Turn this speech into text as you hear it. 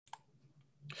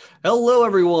Hello,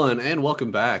 everyone, and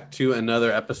welcome back to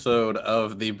another episode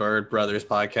of the Bird Brothers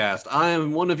podcast. I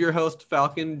am one of your hosts,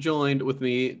 Falcon. Joined with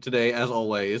me today, as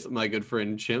always, my good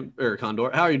friend Chimp or Condor.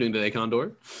 How are you doing today,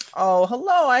 Condor? Oh,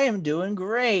 hello. I am doing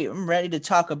great. I'm ready to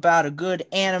talk about a good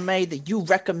anime that you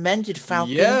recommended,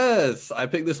 Falcon. Yes, I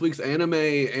picked this week's anime,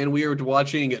 and we are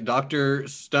watching Doctor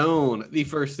Stone, the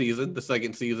first season. The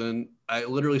second season, I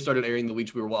literally started airing the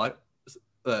week we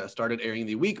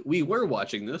were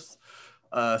watching this.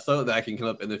 So that can come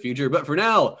up in the future. But for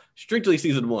now, strictly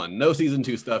season one, no season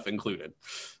two stuff included.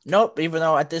 Nope, even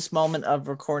though at this moment of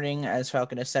recording, as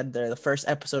Falcon has said, the first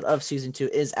episode of season 2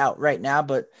 is out right now,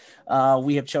 but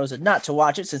we have chosen not to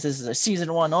watch it since this is a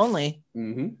season 1 only.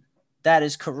 Mm-hmm. That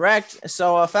is correct.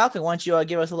 So, Falcon, why don't you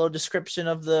give us a little description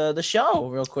of the show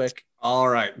real quick? All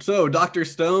right. So, Dr.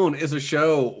 Stone is a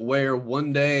show where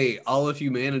one day all of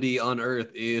humanity on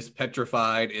Earth is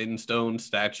petrified in stone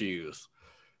statues.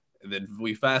 And then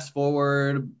we fast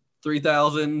forward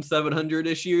 3,700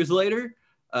 ish years later.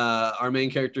 Our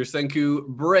main character, Senku,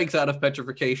 breaks out of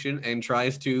petrification and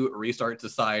tries to restart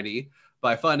society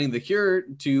by finding the cure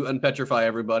to unpetrify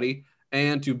everybody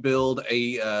and to build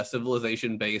a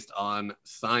civilization based on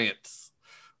science,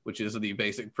 which is the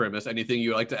basic premise. Anything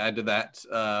you would like to add to that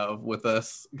with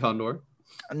us, Condor?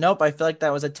 Nope, I feel like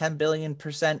that was a 10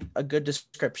 billion% a good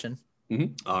description.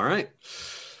 Mm-hmm. All right.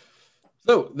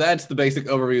 So that's the basic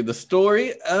overview of the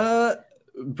story.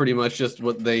 Pretty much just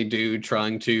what they do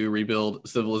trying to rebuild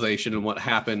civilization and what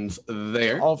happens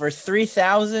there. Over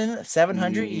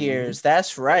 3,700 years.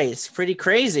 That's right. It's pretty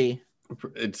crazy.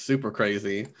 It's super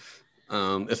crazy.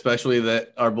 Especially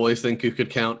that our boy Senku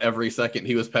could count every second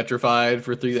he was petrified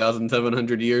for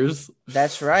 3,700 years.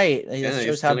 That's right. That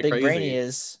shows how big brain he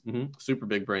is. Mm-hmm. Super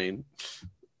big brain.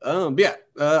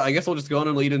 I guess we'll just go on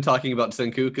and lead in talking about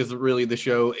Senku because really the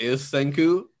show is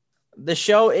Senku. The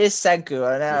show is Senku.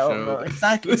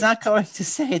 It's not going to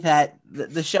say that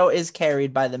the show is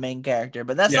carried by the main character,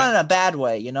 but that's not in a bad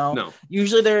way, you know? No.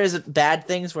 Usually there is bad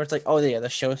things where it's like, oh yeah, the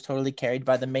show is totally carried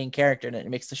by the main character and it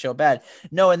makes the show bad.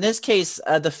 No, in this case,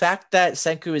 the fact that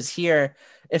Senku is here,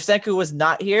 if Senku was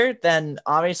not here, then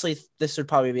obviously this would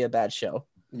probably be a bad show.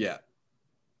 Yeah.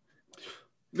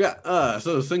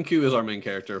 So Senku is our main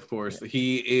character, of course.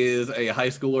 He is a high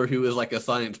schooler who is like a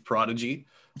science prodigy.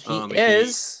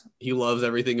 He loves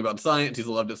everything about science. He's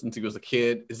loved it since he was a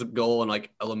kid. His goal in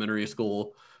like elementary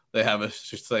school, they have us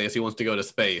say is he wants to go to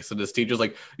space. And his teacher's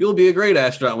like, "You'll be a great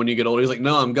astronaut when you get older." He's like,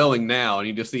 "No, I'm going now." And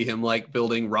you just see him like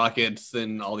building rockets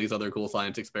and all these other cool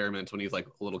science experiments when he's like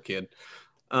a little kid.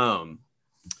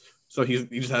 So he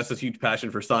just has this huge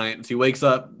passion for science. He wakes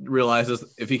up, realizes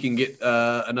if he can get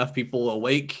enough people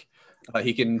awake,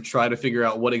 he can try to figure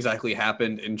out what exactly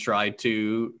happened and try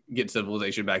to get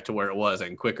civilization back to where it was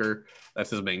and quicker. That's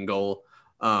his main goal.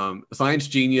 Science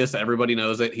genius. Everybody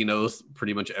knows it. He knows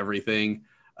pretty much everything.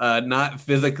 Not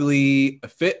physically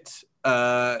fit.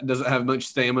 Doesn't have much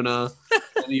stamina.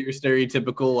 Your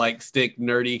stereotypical like stick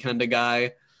nerdy kind of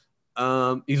guy.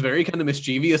 He's very kind of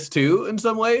mischievous too in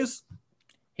some ways.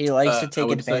 He likes to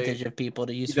take advantage of people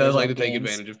to use. He does like to take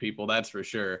advantage of people. That's for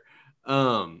sure.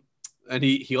 And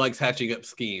he likes hatching up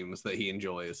schemes that he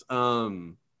enjoys.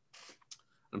 I'm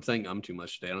saying too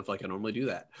much today. I don't feel like I normally do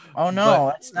that. Oh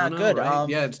no, it's not good. Right?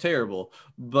 Yeah, it's terrible.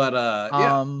 But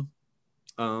now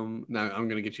I'm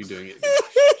gonna get you doing it.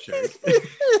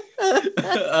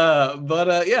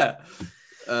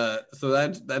 So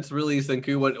that's really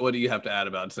Senku. What do you have to add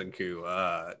about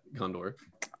Senku, Condor?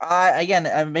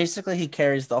 Basically he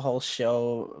carries the whole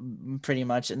show pretty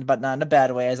much, but not in a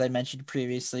bad way, as I mentioned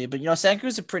previously. But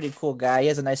Senku's a pretty cool guy. He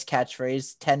has a nice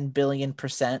catchphrase, 10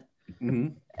 billion%. Mm-hmm.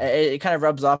 It kind of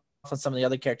rubs off on some of the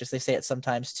other characters. They say it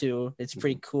sometimes too. It's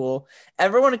pretty cool.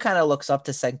 Everyone kind of looks up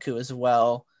to Senku as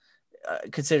well,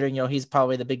 considering he's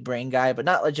probably the big brain guy, but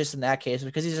not just in that case,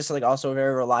 because he's just like also a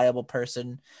very reliable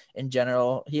person in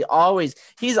general. He's always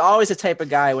the type of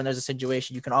guy when there's a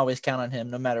situation you can always count on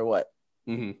him no matter what.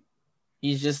 Mm-hmm.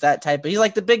 He's just that type. He's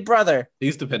like the big brother.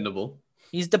 He's dependable.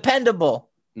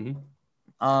 Mm-hmm.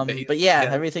 But yeah,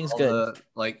 everything's good.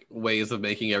 Like ways of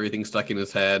making everything stuck in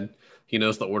his head. He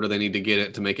knows the order they need to get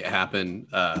it to make it happen.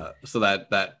 So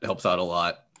that helps out a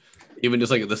lot. Even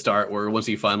just like at the start where once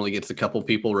he finally gets a couple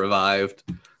people revived,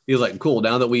 he's like, cool,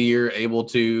 now that we are able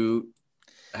to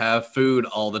have food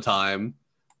all the time,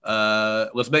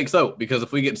 let's make soap because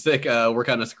if we get sick, we're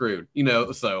kind of screwed,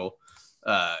 so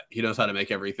he knows how to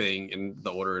make everything in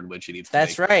the order in which he needs to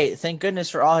That's make right. Thank goodness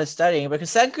for all his studying,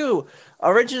 because Senku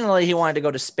originally he wanted to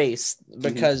go to space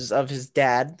because of his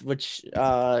dad, which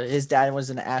his dad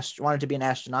was wanted to be an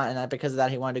astronaut, and because of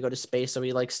that he wanted to go to space. So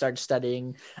he like started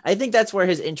studying. I think that's where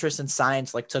his interest in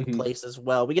science like took place as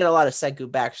well. We get a lot of Senku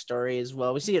backstory as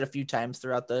well. We see it a few times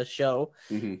throughout the show.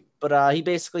 But he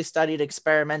basically studied,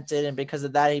 experimented, and because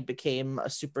of that he became a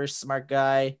super smart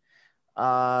guy.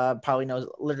 Probably knows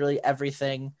literally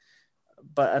everything.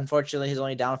 But unfortunately, his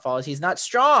only downfall is he's not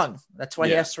strong. That's why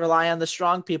he has to rely on the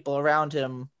strong people around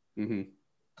him. Yeah,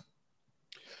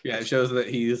 it shows that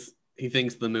he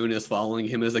thinks the moon is following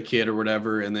him as a kid or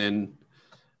whatever, and then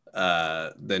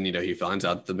he finds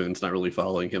out the moon's not really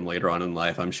following him later on in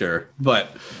life, I'm sure. But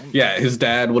yeah, his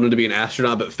dad wanted to be an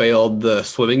astronaut but failed the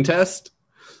swimming test.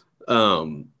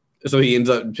 So he ends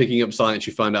up picking up science.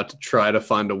 You find out to try to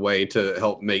find a way to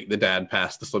help make the dad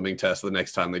pass the swimming test the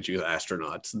next time they choose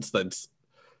astronauts. Since they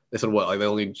said what, like they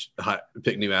only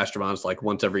pick new astronauts like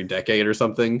once every decade or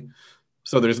something.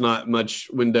 So there's not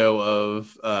much window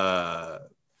of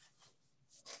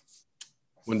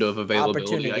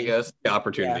availability, I guess. Yeah,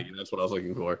 opportunity. Yeah. That's what I was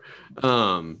looking for.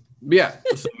 Yeah.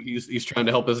 So he's trying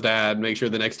to help his dad make sure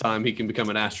the next time he can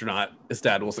become an astronaut, his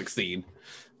dad will succeed.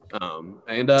 And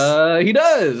he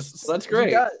does. So that's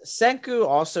great. Senku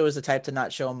also is the type to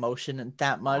not show emotion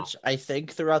that much. I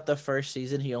think throughout the first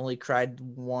season he only cried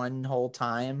one whole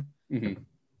time, and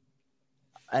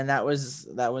that was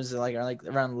like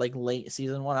around late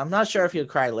season 1. I'm not sure if he'll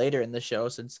cry later in the show.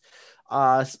 Since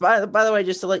by the way,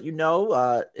 just to let you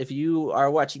know, if you are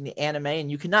watching the anime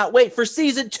and you cannot wait for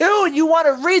season 2 and you want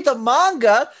to read the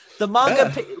manga.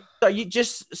 So you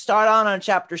just start on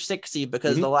chapter 60,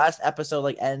 because the last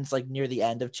episode ends near the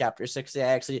end of chapter 60. I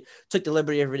actually took the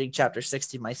liberty of reading chapter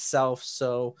 60 myself.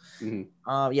 So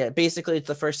basically it's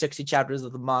the first 60 chapters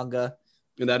of the manga.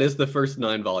 And that is the first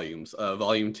 9 volumes.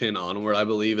 Volume 10 onward, I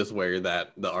believe, is where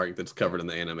the arc that's covered in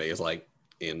the anime is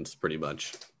ends pretty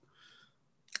much.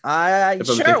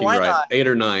 Sure, why not? 8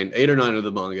 or 9 of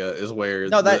the manga is where.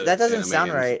 No, that doesn't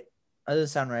sound right. That doesn't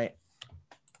sound right.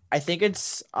 I think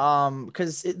it's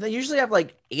because they usually have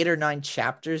 8 or 9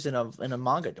 chapters in a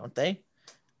manga, don't they?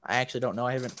 I actually don't know.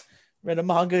 I haven't read a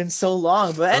manga in so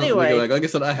long. But anyway, like I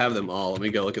said, I have them all. Let me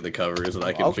go look at the covers and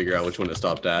I can figure out which one it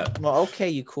stopped at. Well, okay,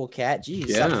 you cool cat. Jeez,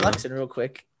 stop flexing real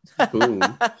quick. Boom.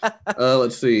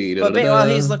 Let's see. But while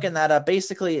he's looking that up,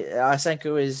 basically,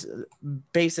 Senku is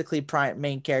basically prime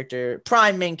main character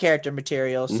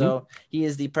material. So he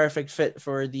is the perfect fit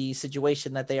for the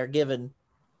situation that they are given.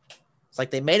 It's like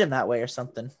they made him that way or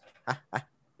something.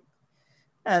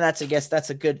 And that's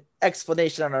a good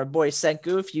explanation on our boy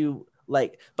Senku. If you by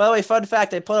the way, fun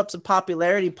fact, I put up some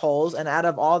popularity polls, and out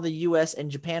of all the US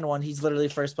and Japan one, he's literally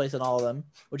first place in all of them,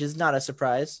 which is not a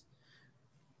surprise.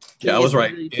 Yeah, I was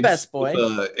right. Best boy.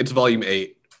 It's volume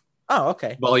 8. Oh,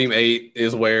 okay. Volume 8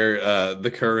 is where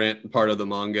the current part of the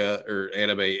manga or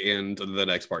anime ends, and the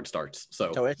next part starts.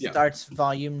 So it starts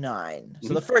volume 9.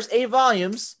 So the first 8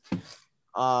 volumes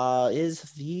is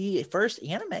the first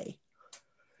anime.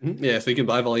 Yeah, so you can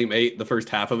buy volume 8. The first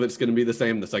half of it's going to be the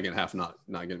same. The second half not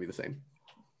going to be the same.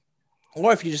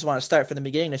 Or if you just want to start from the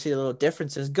beginning to see the little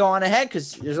differences, go on ahead,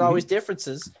 because there's always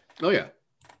differences. Oh yeah.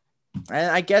 And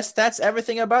I guess that's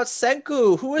everything about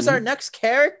Senku. Who is our next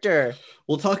character?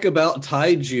 We'll talk about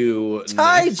Taiju.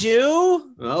 Taiju.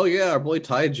 Next. Oh yeah, our boy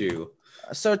Taiju.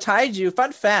 So Taiju,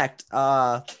 fun fact,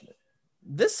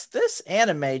 this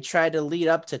anime tried to lead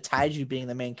up to Taiju being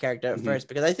the main character at first,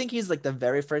 because I think he's the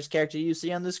very first character you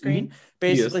see on the screen.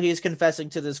 Basically, he's confessing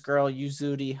to this girl,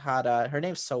 Yuzuri Hara. Her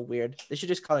name's so weird. They should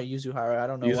just call her Yuzuhara. I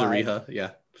don't know why. Yuzuriha,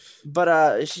 yeah. But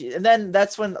and then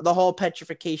that's when the whole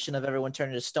petrification of everyone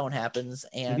turning to stone happens,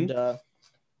 and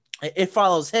it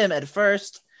follows him at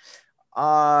first.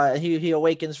 He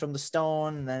awakens from the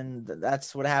stone, and then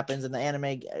that's what happens in the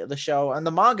anime, the show, and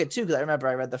the manga too, because I remember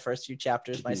I read the first few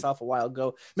chapters myself a while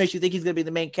ago. Makes you think he's gonna be the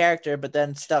main character, but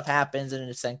then stuff happens and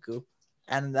it's Senku.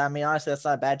 And I mean, honestly, that's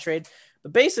not a bad trade.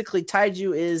 But basically,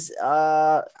 Taiju is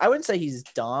I wouldn't say he's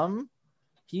dumb.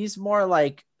 He's more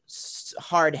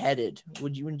hard-headed.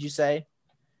 Wouldn't you say?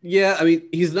 Yeah, I mean,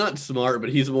 he's not smart, but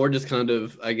he's more just kind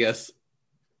of, I guess,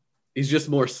 he's just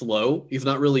more slow. He's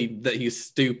not really that he's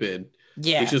stupid.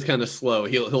 Yeah, he's just kind of slow.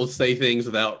 He'll say things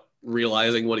without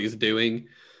realizing what he's doing.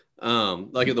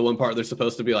 Like at the one part, they're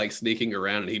supposed to be sneaking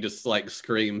around, and he just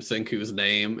screams Senku's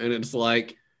name, and it's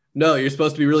no, you're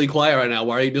supposed to be really quiet right now.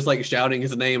 Why are you just shouting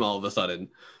his name all of a sudden?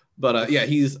 But yeah,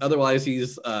 he's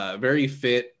very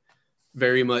fit,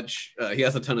 very much. He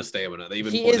has a ton of stamina. They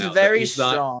even he is very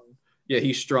strong. Yeah,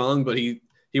 he's strong, but he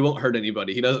won't hurt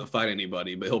anybody. He doesn't fight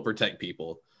anybody, but he'll protect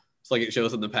people. So like it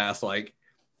shows in the past, like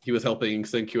he was helping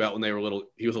Senku out when they were little.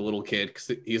 He was a little kid.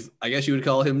 I guess you would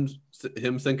call him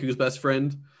Senku's best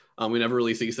friend. We never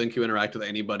really see Senku interact with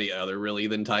anybody other really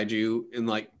than Taiju in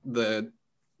like the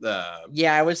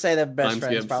yeah, I would say the best time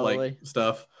friends skips, probably. like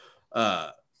stuff.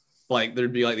 Like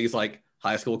there'd be like these like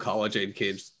high school, college age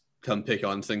kids come pick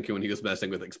on Senku when he was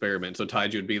messing with experiments. So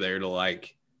Taiju would be there to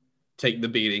like take the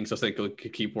beating so Senku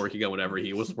could keep working on whatever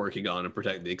he was working on and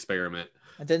protect the experiment.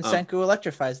 And then Senku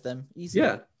electrifies them. Easy.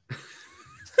 Yeah.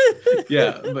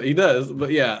 Yeah, but he does.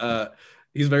 But yeah,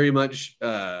 he's very much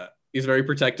he's very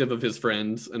protective of his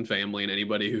friends and family and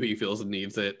anybody who he feels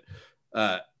needs it.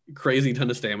 Crazy ton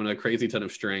of stamina, crazy ton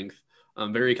of strength.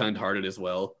 Very kind-hearted as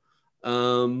well.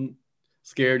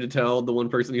 Scared to tell the one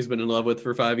person he's been in love with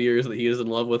for 5 years that he is in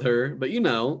love with her, but you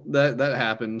know that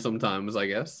happens sometimes, I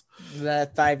guess.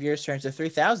 That 5 years turns to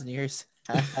 3,000 years.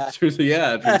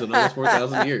 Yeah, it turns to almost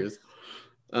 4,000 years.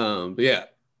 But yeah,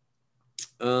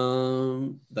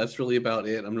 that's really about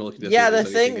it. I'm gonna look at this. Yeah,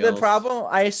 the problem,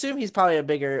 I assume he's probably a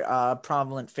bigger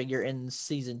prominent figure in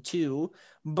season 2,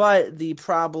 but the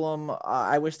problem,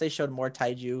 I wish they showed more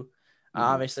Taiju.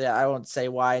 Obviously, I won't say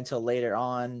why until later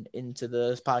on into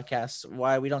the podcast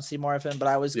why we don't see more of him, but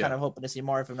I was kind of hoping to see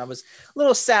more of him. I was a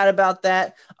little sad about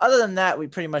that. Other than that, we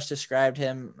pretty much described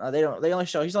him. They only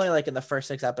show, he's only like in the first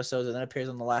 6 episodes and then appears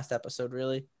in the last episode,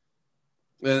 really.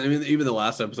 I mean, even the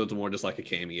last episode's more just like a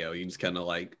cameo. You just kind of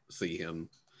like see him.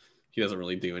 He doesn't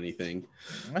really do anything.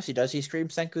 Unless he does, he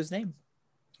screams Senku's name.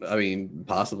 I mean,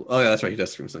 possible. Oh yeah, that's right. He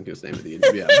does scream Senku's name at the end.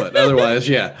 Yeah, but otherwise,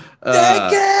 yeah.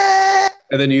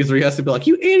 And then usually he has to be like,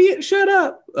 "You idiot, shut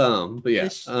up." But yeah.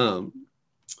 So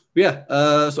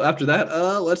after that,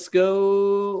 let's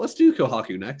do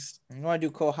Kohaku next. You want to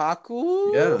do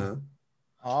Kohaku? Yeah.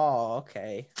 Oh,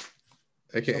 okay.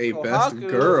 AKA so best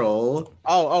girl.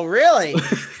 Oh, really?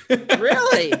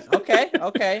 Really? Okay.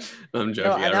 I'm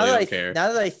joking. I really don't care.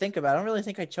 Now that I think about it, I don't really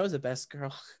think I chose a best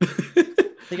girl. I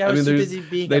think I was too busy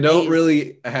being They don't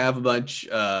really have much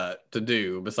to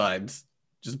do besides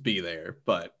just be there.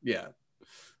 But yeah,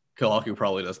 Kohaku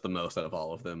probably does the most out of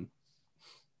all of them.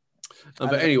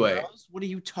 But anyway. What are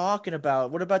you talking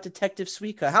about? What about Detective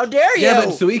Suika? How dare you? Yeah, but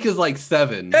Suika's like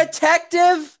 7.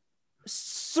 Detective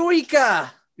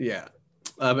Suika. Yeah.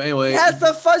 But anyway. She has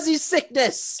the fuzzy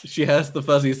sickness. She has the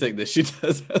fuzzy sickness. She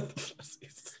does have the fuzzy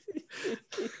sickness.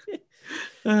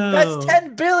 That's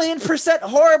 10 billion%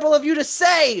 horrible of you to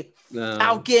say,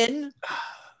 Falcon.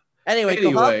 Anyway.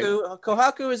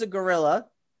 Kohaku is a gorilla.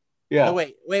 Yeah. Oh,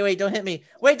 wait, don't hit me.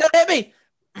 Wait, don't hit me.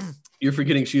 You're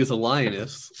forgetting she is a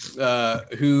lioness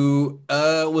who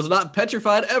was not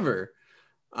petrified ever.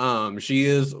 She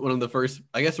is one of the first,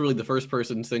 I guess really the first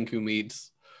person Senku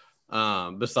meets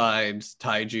besides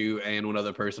Taiju and one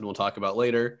other person we'll talk about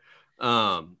later.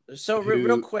 So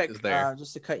real quick,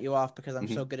 just to cut you off because I'm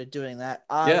so good at doing that.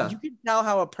 You can tell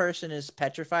how a person is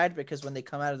petrified because when they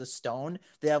come out of the stone,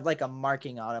 they have like a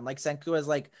marking on them. Like Senku has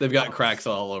like they've got cracks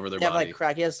all over their body.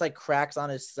 He has like cracks on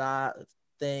his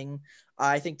thing.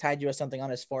 I think Taiju has something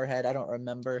on his forehead. I don't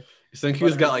remember.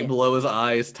 Senku's got like below his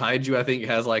eyes. Taiju, I think,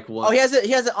 has like one. Oh, he has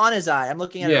it on his eye. I'm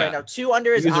looking at it right now. 2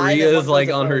 under his eye. Ria's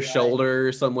like on her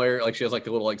shoulder somewhere. Like she has like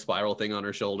a little like spiral thing on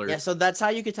her shoulder. Yeah, so that's how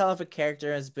you could tell if a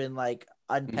character has been like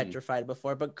unpetrified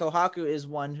before. But Kohaku is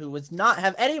one who would not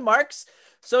have any marks,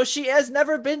 so she has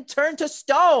never been turned to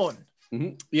stone.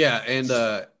 Yeah, and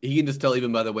he can just tell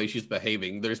even by the way she's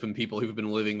behaving. There's been people who've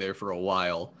been living there for a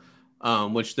while.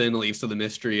 Which then leads to the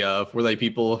mystery of were they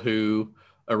people who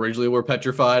originally were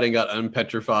petrified and got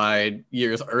unpetrified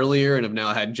years earlier and have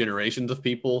now had generations of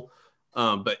people.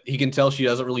 But he can tell she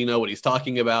doesn't really know what he's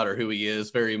talking about or who he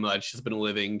is very much. She's been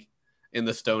living in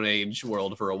the Stone Age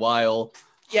world for a while.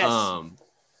 Yes.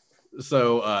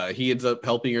 So he ends up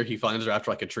helping her. He finds her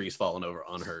after like a tree's fallen over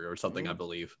on her or something, I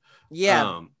believe.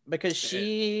 Yeah, because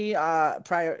she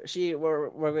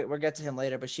we'll get to him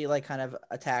later, but she like kind of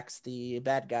attacks the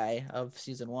bad guy of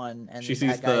season 1, and she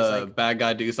sees the bad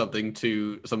guy do something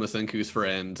to some of Senku's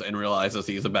friends and realizes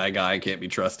he's a bad guy and can't be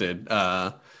trusted.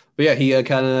 But yeah, he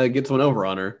kind of gets one over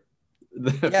on her.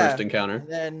 The first encounter.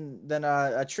 And then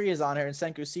a tree is on her, and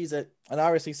Senku sees it, and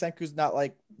obviously Senku's not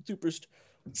like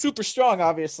super strong,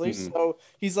 obviously. So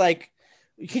he's like,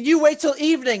 "Can you wait till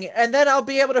evening, and then I'll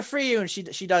be able to free you?" And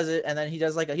she does it, and then he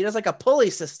does like a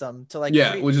pulley system to like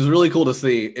which is really cool to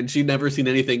see. And she'd never seen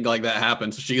anything like that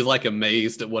happen, so she's like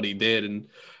amazed at what he did and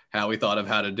how he thought of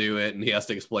how to do it. And he has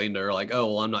to explain to her like, "Oh,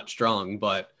 well, I'm not strong,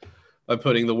 but by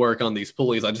putting the work on these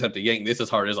pulleys, I just have to yank this as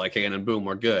hard as I can, and boom,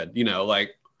 we're good." You know,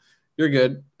 like you're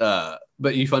good.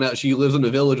 But you find out she lives in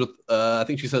a village with I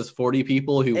think she says 40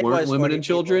 people who weren't women and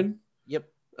children. Yep.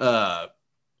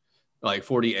 like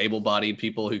 40 able-bodied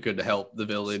people who could help the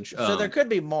village. So there could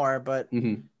be more, but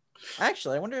mhm.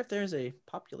 actually, I wonder if there's a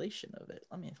population of it.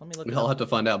 Let me look it I'll up. have to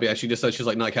find out. But yeah, she just said she's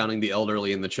like not counting the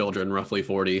elderly and the children, roughly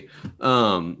 40.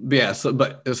 But yeah,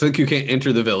 but Senku can't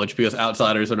enter the village because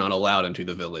outsiders are not allowed into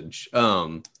the village.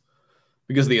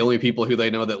 Because the only people who they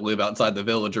know that live outside the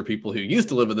village are people who used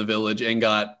to live in the village and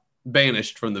got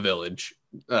banished from the village.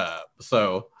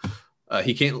 So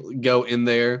he can't go in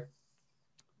there,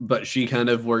 but she kind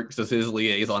of works as his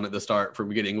liaison at the start for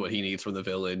getting what he needs from the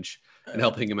village and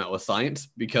helping him out with science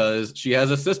because she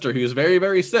has a sister who's very,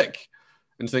 very sick.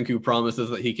 And Senku promises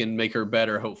that he can make her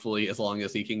better, hopefully, as long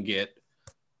as he can get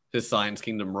his science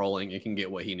kingdom rolling and can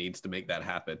get what he needs to make that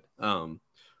happen.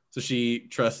 So she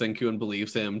trusts Senku and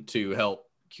believes him to help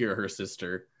cure her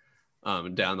sister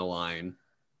down the line.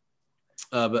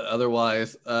 But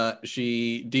otherwise,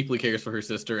 she deeply cares for her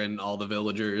sister and all the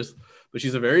villagers. But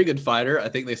she's a very good fighter. I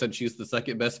think they said she's the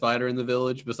second best fighter in the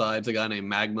village, besides a guy named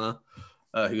Magma,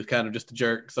 who's kind of just a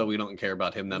jerk, so we don't care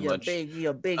about him that much.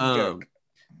 You're a big jerk.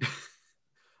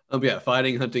 Yeah,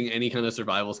 fighting, hunting, any kind of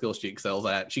survival skill she excels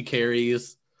at. She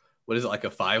carries, what is it, like a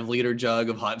 5-liter jug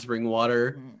of hot spring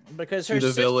water because to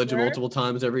the village multiple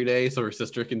times every day, so her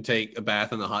sister can take a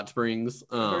bath in the hot springs.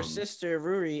 Her sister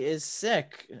Ruri is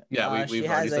sick. Yeah, she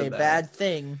has a bad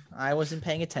thing. I wasn't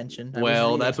paying attention.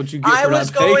 That's what you get. I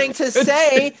was going to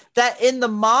say that in the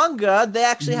manga, they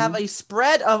actually have a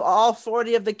spread of all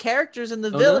 40 of the characters in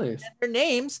the village and their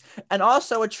names. And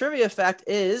also, a trivia fact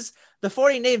is the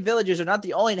 40 named villagers are not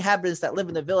the only inhabitants that live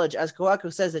in the village, as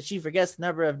Kohaku says that she forgets the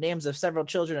number of names of several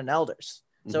children and elders.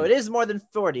 So it is more than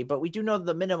 40, but we do know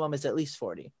the minimum is at least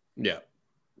 40. Yeah.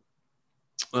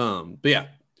 But yeah.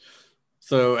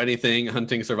 So anything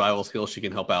hunting survival skills she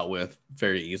can help out with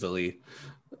very easily.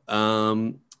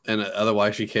 And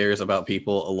otherwise she cares about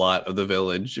people a lot of the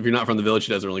village. If you're not from the village,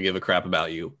 she doesn't really give a crap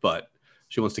about you, but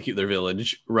she wants to keep their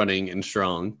village running and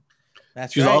strong.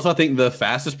 She's also, I think, the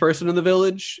fastest person in the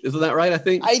village. Isn't that right? I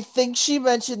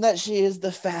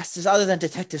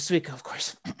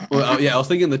Well, yeah, I was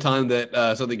thinking the time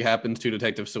that something happens to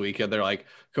Detective Suika, they're like,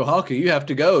 Kohaku, you have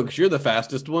to go because you're the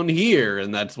fastest one here.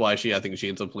 And that's why I think she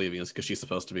ends up leaving us because she's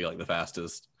supposed to be like the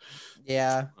fastest.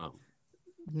 Yeah.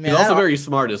 She's also very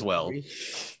smart as well.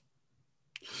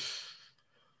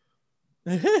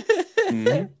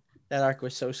 That arc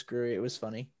was so screwy. It was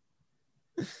funny.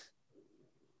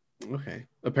 Okay.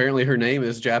 Apparently her name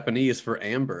is Japanese for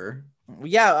Amber.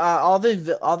 Yeah, all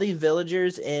the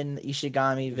villagers in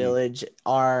Ishigami Village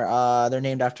are they're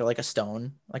named after like a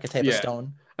stone, like a type of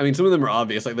stone. I mean, some of them are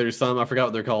obvious. Like there's some, I forgot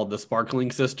what they're called, the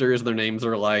Sparkling Sisters. Their names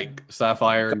are like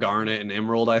Sapphire, Garnet, and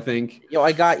Emerald, I think. Yo,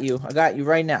 I got you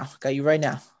right now.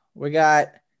 We got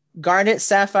Garnet,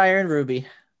 Sapphire, and Ruby.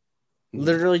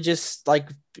 Literally just like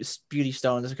beauty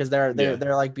stones because they're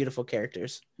like beautiful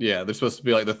characters. Yeah, they're supposed to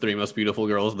be like the 3 most beautiful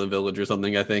girls in the village or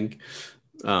something, I think.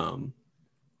 But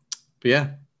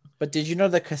yeah. But did you know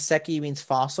that Kaseki means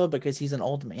fossil because he's an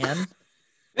old man?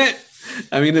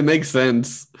 I mean, it makes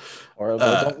sense. Or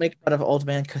don't make fun of old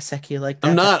man Kaseki like that.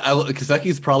 I'm not.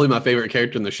 Kaseki's probably my favorite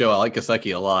character in the show. I like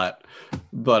Kaseki a lot,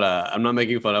 but I'm not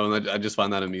making fun of him. I just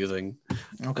find that amusing.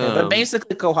 Okay, but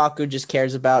basically Kohaku just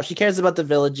cares about the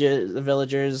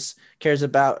villagers, cares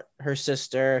about her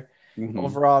sister.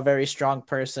 Overall, a very strong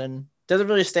person. Doesn't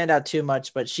really stand out too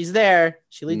much, but she's there.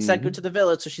 She leads Senku to the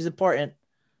village, so she's important.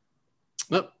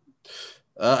 Yep.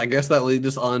 I guess that leads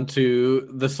us on to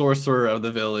the sorcerer of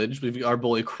the village. We've got our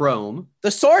boy Chrome. The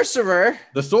sorcerer.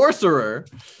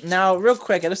 Now, real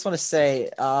quick, I just want to say,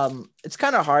 it's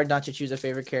kind of hard not to choose a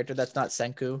favorite character that's not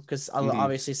Senku, because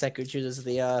obviously Senku chooses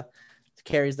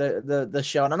carries the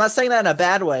show, and I'm not saying that in a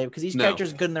bad way, because each character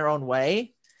is good in their own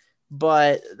way.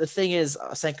 But the thing is,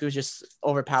 Senku just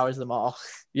overpowers them all.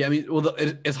 Yeah, I mean, well,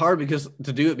 it's hard because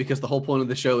the whole point of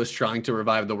the show is trying to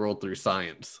revive the world through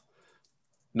science.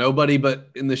 Nobody but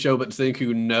in the show but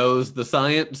Senku knows the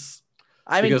science.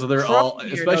 Because they're all,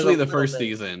 especially the first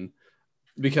season,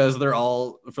 because they're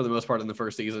all, for the most part in the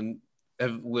first season,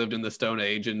 have lived in the Stone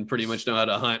Age and pretty much know how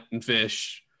to hunt and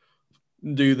fish,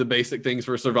 do the basic things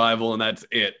for survival, and that's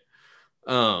it.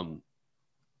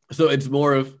 So it's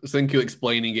more of Senku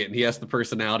explaining it, and he has the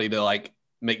personality to like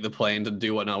make the plans and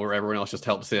do whatnot, where everyone else just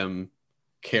helps him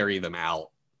carry them out.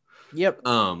 Yep.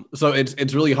 So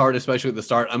it's really hard, especially at the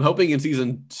start. I'm hoping in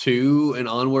season 2 and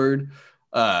onward,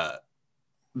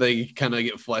 they kind of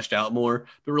get fleshed out more.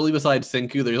 But really, besides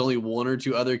Senku, there's only 1 or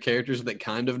 2 other characters that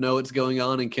kind of know what's going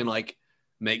on and can like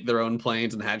make their own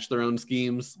plans and hatch their own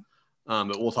schemes.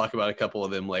 But we'll talk about a couple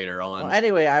of them later on. Well,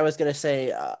 anyway, I was gonna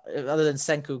say, other than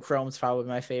Senku, Chrome's probably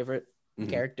my favorite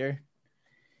character.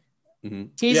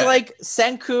 He's Yeah, like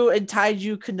Senku and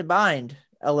Taiju combined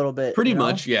a little bit. pretty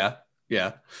much. Yeah.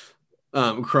 Yeah.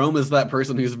 Chrome is that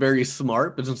person who's very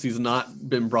smart, but since he's not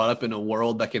been brought up in a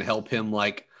world that can help him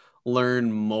like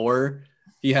learn more,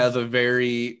 he has a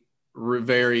very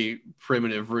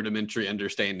primitive, rudimentary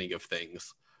understanding of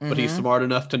things. But he's smart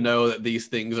enough to know that these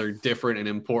things are different and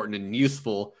important and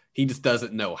useful. He just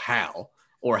doesn't know how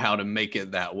or how to make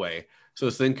it that way. So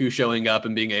Senku showing up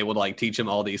and being able to like teach him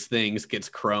all these things gets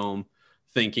Chrome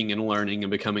thinking and learning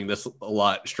and becoming this a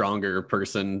lot stronger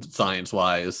person science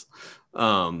wise,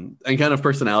 and kind of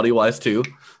personality wise too.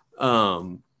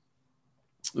 But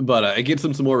it gets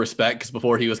him some more respect because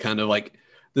before he was kind of like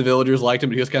the villagers liked him,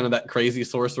 but he was kind of that crazy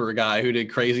sorcerer guy who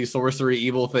did crazy sorcery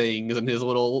evil things in his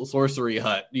little sorcery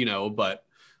hut, But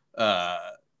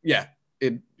yeah,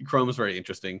 Chrome's very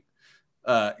interesting.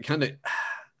 Kind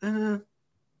of,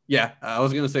 yeah. I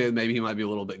was gonna say maybe he might be a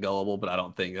little bit gullible, but I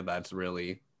don't think that that's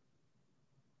really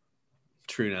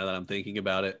true now that I'm thinking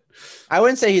about it. I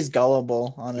wouldn't say he's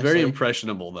gullible, honestly. Very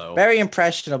impressionable, though. Very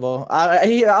impressionable.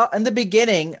 He in the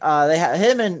beginning, they had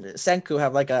him and Senku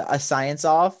have like a science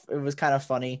off. It was kind of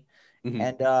funny,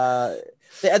 and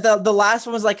the last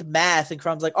one was like math, and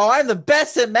Chrome's like, "Oh, I'm the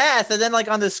best at math," and then like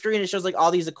on the screen it shows like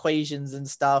all these equations and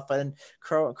stuff, and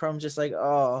Chrome's just like,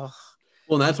 "Oh."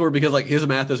 Well, and that's where, because like his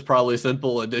math is probably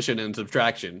simple addition and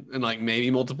subtraction and like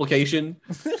maybe multiplication,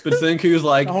 but Senku's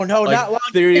like, oh no, like, not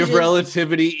theory of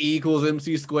relativity equals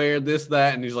MC squared, this,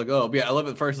 that, and he's like, oh yeah, I love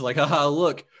it. First, it's like, haha,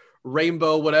 look,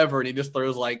 rainbow, whatever, and he just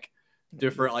throws like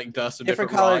different like dust and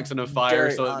different rocks and a fire,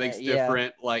 so it makes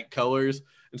different like colors.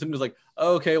 And Senku's like,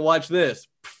 oh, okay, watch this,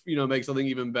 make something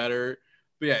even better.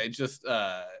 But yeah, it just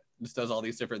does all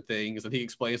these different things, and he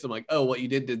explains to them like, oh, what you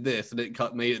did this, and it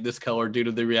made it this color due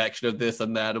to the reaction of this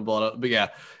and that and blah, blah. But yeah,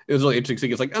 it was really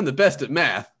interesting. It's like, I'm the best at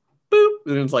math, boop,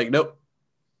 and it's like, nope,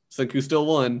 Senku still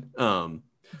won.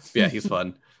 Yeah, he's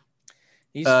fun.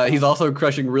 He's also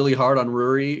crushing really hard on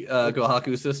Ruri,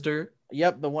 Kohaku's sister.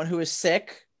 Yep, the one who is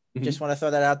sick. Just want to throw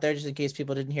that out there just in case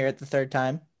people didn't hear it the third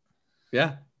time.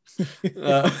 Yeah.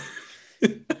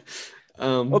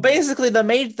 Well, basically, the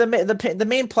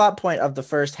main plot point of the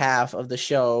first half of the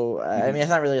show. I mean, it's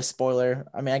not really a spoiler.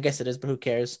 I mean, I guess it is, but who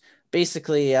cares?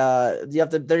 Basically, they're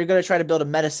going to try to build a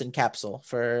medicine capsule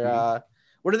for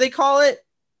what do they call it?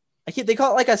 They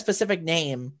call it like a specific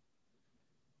name.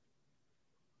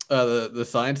 The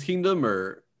Science Kingdom,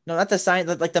 or no, not the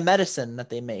science, like the medicine that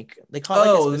they make. They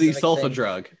call it the sulfa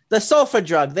drug. The sulfa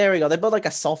drug. There we go. They build like a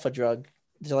sulfa drug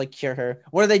to like cure her.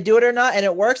 Whether they do it or not, and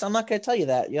it works, I'm not going to tell you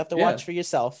that. You have to watch for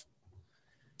yourself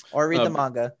or read the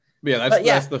manga. Yeah,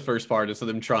 that's the first part. Is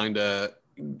them trying to.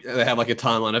 They have like a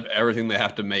timeline of everything they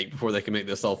have to make before they can make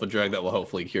this sulfa drug that will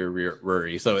hopefully cure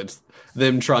Ruri. So it's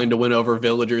them trying to win over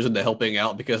villagers into helping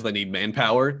out because they need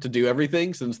manpower to do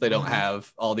everything since they don't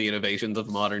have all the innovations of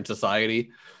modern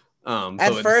society.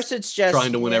 At first, it's just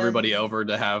trying to win everybody over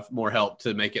to have more help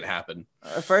to make it happen.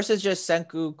 At first, it's just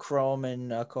Senku, Chrome,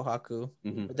 and Kohaku.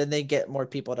 But then they get more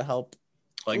people to help,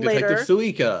 like later. Detective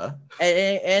Suika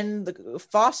and the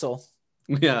Fossil.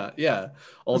 Yeah,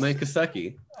 Old Man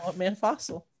Kaseki. Old Man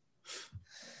Fossil.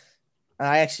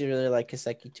 I actually really like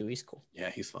Kaseki too. He's cool. Yeah,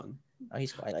 he's fun. Oh,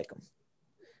 he's cool. I like him.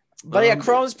 But yeah,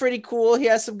 Chrome's pretty cool. He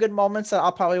has some good moments that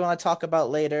I'll probably want to talk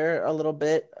about later a little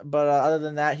bit. But other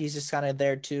than that, he's just kind of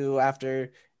there too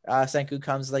after Senku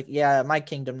comes like, yeah, my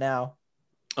kingdom now.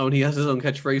 Oh, and he has his own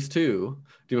catchphrase too.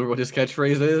 Do you remember what his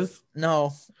catchphrase is?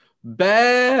 No.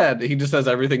 Bad. He just says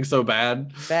everything so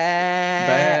bad.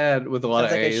 Bad with a lot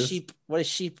of A's. A sheep. What is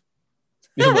sheep?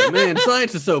 He's like, man,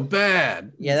 science is so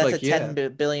bad. Yeah, that's like, a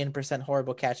 10 billion%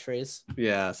 horrible catchphrase.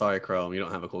 Yeah, sorry, Chrome. You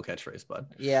don't have a cool catchphrase, bud.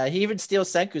 Yeah, he even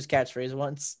steals Senku's catchphrase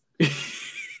once.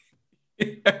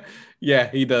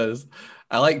 Yeah, he does.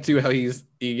 I like too how he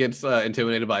gets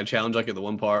intimidated by a challenge, like at the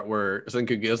one part where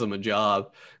Senku gives him a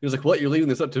job. He's like, what, you're leaving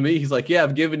this up to me? He's like, yeah,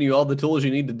 I've given you all the tools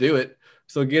you need to do it,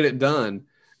 so get it done.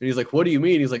 And he's like, what do you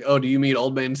mean? He's like, oh, do you mean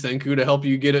Old Man Senku to help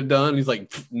you get it done? He's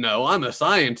like, no, I'm a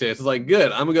scientist. It's like,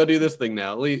 good, I'm gonna go do this thing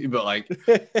now. But like,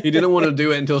 he didn't want to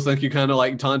do it until Senku kind of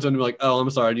like taunted him, like, oh,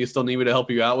 I'm sorry, do you still need me to help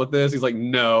you out with this? He's like,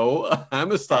 no,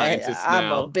 I'm a scientist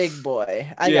now. I'm a big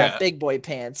boy. I got big boy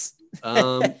pants.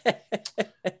 I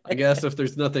guess if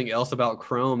there's nothing else about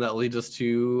Chrome, that leads us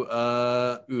to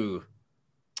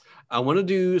I want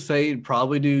to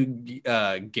probably do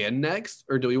Gen next,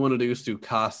 or do we want to do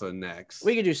Tsukasa next?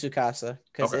 We could do Tsukasa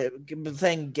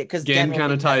because Gen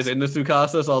kind of ties into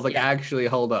Tsukasa, so I was like, actually,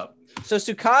 hold up. So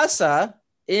Tsukasa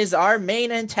is our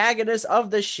main antagonist of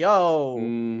the show.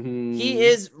 Mm-hmm. He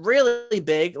is really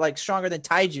big, like stronger than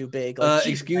Taiju big. Like,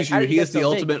 Excuse how you, did he get is the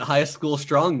so big? ultimate high school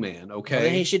strongman, okay? Well,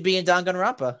 then he should be in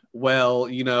Danganronpa. Well,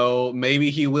 you know,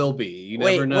 maybe he will be. You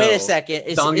never know. Wait a second.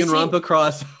 Is he? Danganronpa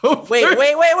crossover. Wait.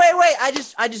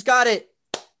 I just got it.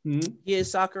 Hmm? He is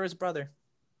Sakura's brother.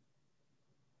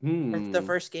 The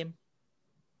first game.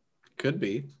 Could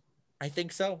be. I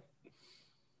think so.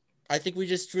 I think we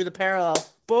just drew the parallel.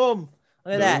 Boom.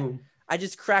 Look at that. I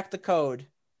just cracked the code.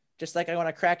 Just like I want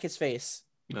to crack his face.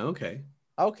 Okay.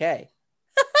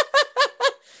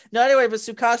 No, anyway, but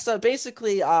Tsukasa,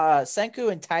 basically,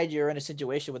 Senku and Taiju are in a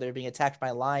situation where they're being attacked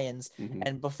by lions. Mm-hmm.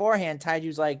 And beforehand,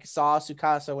 Taiju's like saw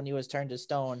Tsukasa when he was turned to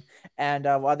stone. And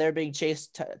while they're being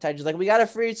chased, Taiju's like, we got to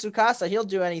free Tsukasa. He'll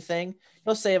do anything.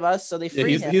 He'll save us. So they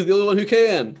free him. He's the only one who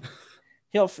can.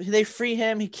 They free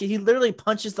him. He literally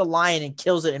punches the lion and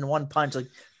kills it in one punch. Like,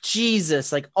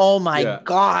 Jesus, like, oh my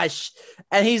gosh.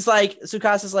 And he's like,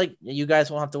 Tsukasa's like, you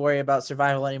guys won't have to worry about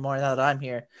survival anymore now that I'm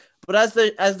here. But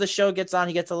as the show gets on,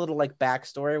 he gets a little like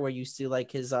backstory where you see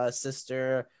like his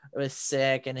sister was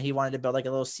sick and he wanted to build like a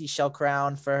little seashell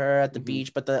crown for her at the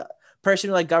beach. But the person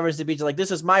who like governs the beach is like, this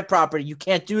is my property. You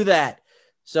can't do that.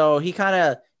 So he kind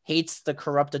of hates the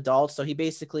corrupt adults. So he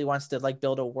basically wants to like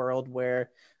build a world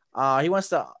where he wants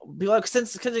to be like,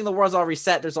 since the world's all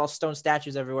reset, there's all stone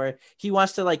statues everywhere. He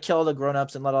wants to like kill the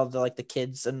grown-ups and let all the like the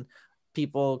kids and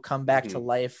people come back to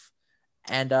life.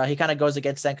 And he kind of goes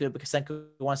against Senku because Senku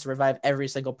wants to revive every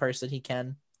single person he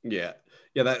can. Yeah.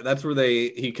 That's where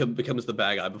he becomes the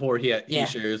bad guy. Before he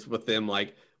shares with them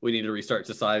like, we need to restart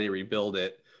society, rebuild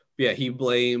it. But yeah, he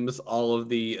blames all of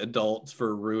the adults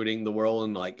for ruining the world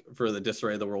and like for the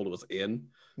disarray the world was in.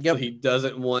 Yep. So he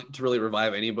doesn't want to really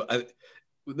revive anybody.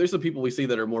 There's some people we see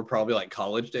that are more probably like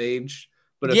college age.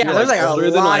 But if you're like older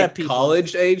than like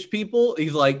college age people,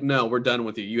 he's like, no, we're done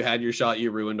with you. You had your shot. You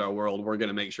ruined our world. We're going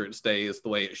to make sure it stays the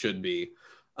way it should be.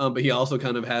 But he also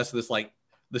kind of has this like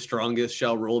the strongest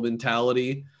shall rule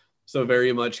mentality. So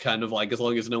very much kind of like, as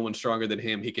long as no one's stronger than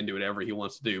him, he can do whatever he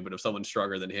wants to do. But if someone's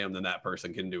stronger than him, then that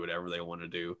person can do whatever they want to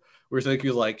do. Whereas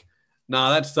Senku's like, nah,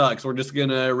 that sucks. We're just going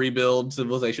to rebuild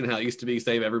civilization how it used to be,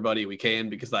 save everybody we can,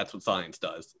 because that's what science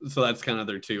does. So that's kind of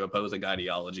their two opposing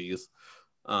ideologies.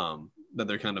 That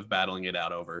they're kind of battling it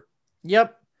out over.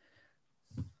 Yep.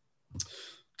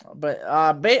 But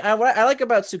what I like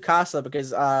about Tsukasa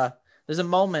because there's a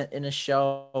moment in a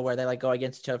show where they like go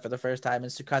against each other for the first time,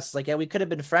 and Tsukasa's like, yeah, we could have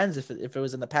been friends if it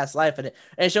was in the past life, and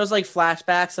it shows like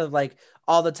flashbacks of like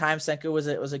all the time Senku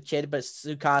was a kid, but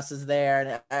Tsukasa's there,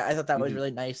 and I thought that was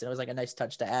really nice, and it was like a nice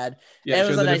touch to add. Yeah, it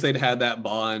shows that if they'd had that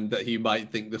bond, that he might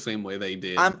think the same way they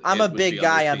did. I'm a big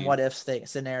guy on what if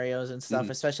scenarios and stuff,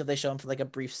 especially if they show him for like a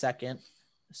brief second.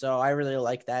 So I really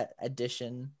like that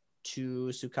addition to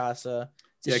Tsukasa.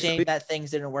 It's a shame that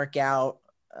things didn't work out.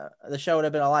 The show would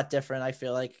have been a lot different, I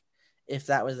feel like, if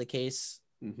that was the case.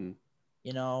 You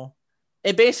know,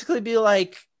 it'd basically be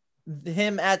like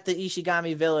him at the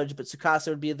Ishigami village, but Tsukasa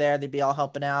would be there. They'd be all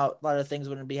helping out. A lot of things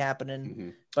wouldn't be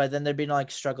happening, but then there'd be no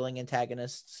like struggling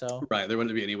antagonist. So right, there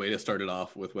wouldn't be any way to start it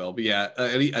off with well. But yeah,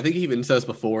 I think he even says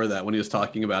before that when he was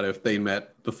talking about if they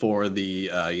met before the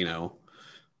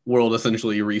world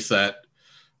essentially reset,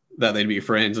 that they'd be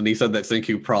friends. And he said that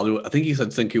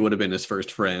Senku would have been his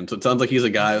first friend. So it sounds like he's a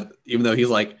guy, even though he's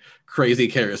like crazy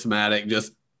charismatic,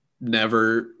 just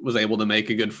never was able to make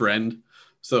a good friend.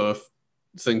 So if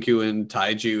Senku and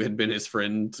Taiju had been his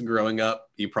friends growing up,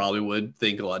 he probably would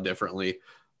think a lot differently.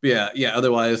 But yeah.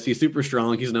 Otherwise, he's super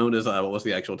strong. He's known as what was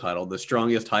the actual title? The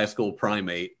strongest high school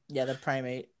primate. Yeah, the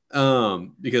primate.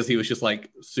 Because he was just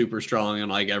like super strong and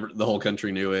like the whole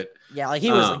country knew it. Yeah, like he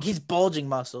was like he's bulging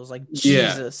muscles, like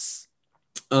Jesus.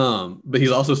 But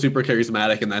he's also super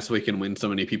charismatic, and that's why he can win so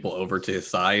many people over to his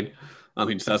side.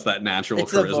 He just has that natural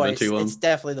charisma to him. It's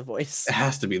definitely the voice. It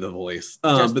has to be the voice.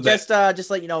 Just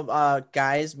let you know,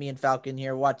 guys, me and Falcon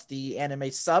here watch the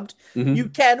anime subbed. You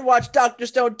can watch Dr.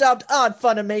 Stone dubbed on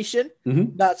Funimation.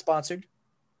 Not sponsored.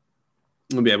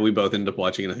 Yeah, but we both ended up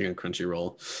watching it, I think, on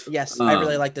Crunchyroll. Yes, I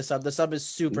really like the sub. The sub is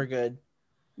super good.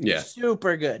 Yeah.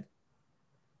 Super good.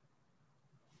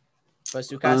 But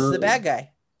Tsukasa's the bad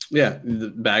guy. Yeah, the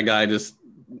bad guy, just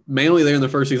mainly there in the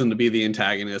first season to be the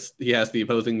antagonist. He has the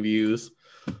opposing views.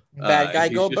 Bad guy,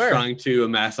 go He's Burr. just trying to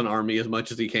amass an army as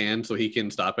much as he can so he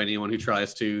can stop anyone who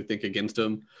tries to think against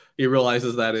him. He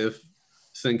realizes that if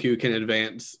Senku can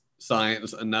advance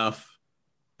science enough,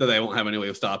 that they won't have any way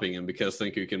of stopping him because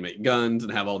Senku can make guns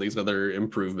and have all these other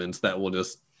improvements that will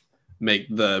just make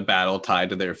the battle tied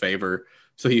to their favor.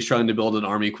 So he's trying to build an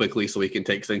army quickly so he can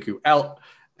take Senku out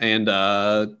and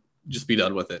just be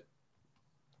done with it.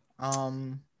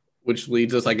 Which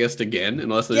leads us, I guess, to Gen,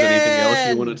 unless there's anything else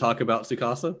you want to Gen. talk about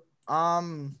Tsukasa.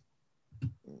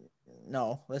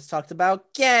 No, let's talk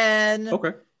about Gen.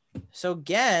 Okay. So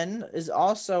Gen is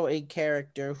also a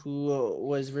character who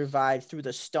was revived through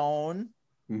the stone.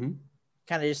 Mm-hmm.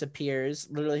 Kind of just appears.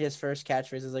 Literally, his first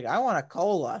catchphrase is like, "I want a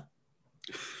cola."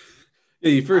 Yeah,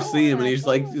 you I first see him and want a he's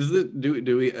like, cola. "Is it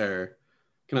do we or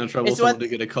can I trouble It's when someone to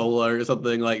get a cola or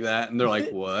something like that?" And they're like,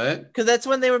 "What?" because that's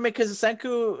when they were making because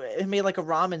Senku made like a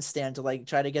ramen stand to like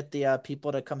try to get the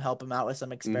people to come help him out with some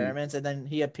Mm-hmm. experiments, and then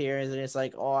he appears and it's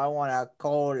like, "Oh, I want a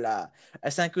cola."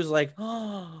 And Senku's like,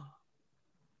 "Oh."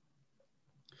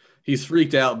 He's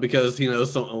freaked out because he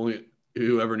knows only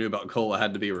whoever knew about cola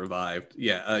had to be revived.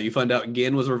 Yeah, you find out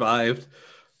Gen was revived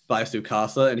by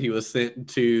Tsukasa, and he was sent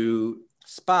to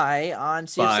Spy on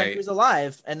see if by Senku's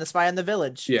alive and the spy in the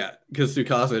village. yeah, because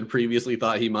Tsukasa had previously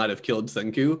thought he might have killed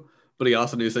Senku, but he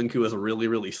also knew Senku was really,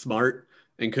 really smart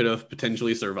and could have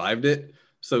potentially survived it.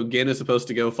 So Gen is supposed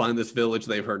to go find this village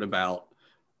they've heard about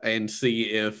and see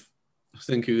if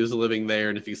Senku is living there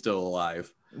and if he's still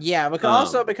alive. Yeah, because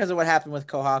also because of what happened with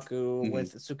Kohaku Mhm.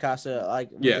 with Tsukasa, like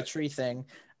with Yeah. the tree thing,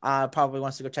 probably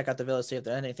wants to go check out the village, see if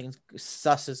there's anything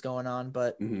sus is going on.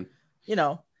 But Mhm. you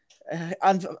know,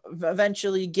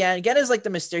 eventually, Gen is like the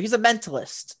mystery. He's a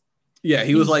mentalist. Yeah,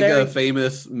 he was He's like very a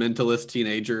famous mentalist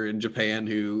teenager in Japan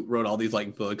who wrote all these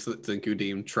like books that Senku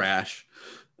deemed trash.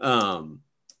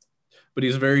 But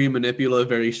he's very manipulative,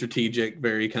 very strategic,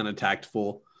 very kind of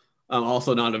tactful.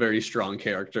 Also not a very strong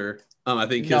character. I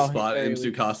think his no, he's spot in very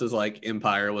weak. Tsukasa's like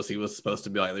empire was he was supposed to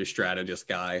be like their strategist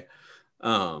guy.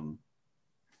 Um,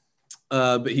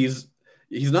 but he's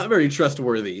not very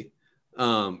trustworthy.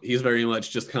 He's very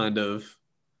much just kind of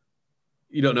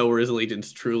you don't know where his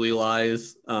allegiance truly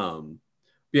lies.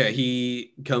 Yeah,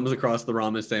 he comes across the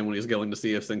ramen stand when he's going to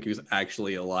see if Senku's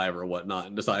actually alive or whatnot,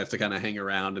 and decides to kind of hang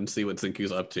around and see what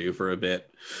Senku's up to for a bit.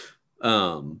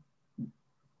 Um,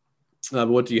 but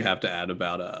what do you have to add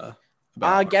about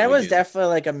Gen was Gen? definitely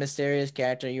like a mysterious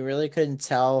character. You really couldn't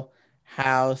tell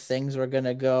how things were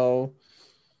gonna go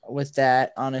with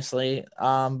that, honestly.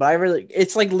 But I really,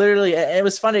 it's like literally, it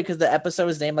was funny because the episode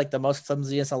was named like the most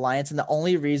flimsiest alliance, and the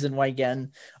only reason why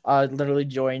Gen literally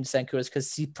joined Senku is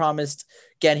because he promised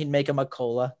Gen he'd make him a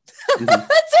cola. Mm-hmm.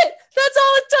 That's it. That's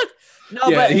all it took. No,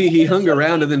 Yeah, but he hung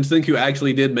around, and then Senku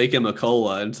actually did make him a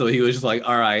cola, and so he was just like,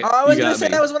 "All right, I you was gonna got say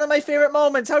that me." was one of my favorite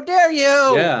moments. How dare you?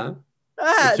 Yeah,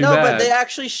 it's too No, but they bad.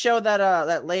 actually show that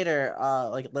that later,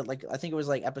 like I think it was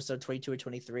like episode 22 or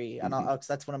 23, and Mm-hmm. cause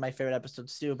that's one of my favorite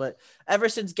episodes too. But ever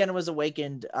since Gen was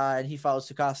awakened, and he follows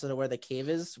Tsukasa to where the cave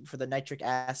is for the nitric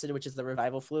acid, which is the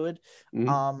revival fluid,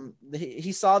 Mm-hmm.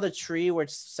 he saw the tree where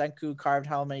Senku carved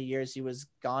how many years he was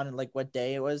gone and like what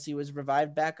day it was he was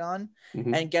revived back on,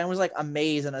 Mm-hmm. and Gen was like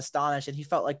amazed and astonished, and he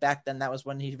felt like back then that was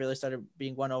when he really started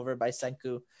being won over by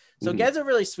Senku. So Mm-hmm. Gen's a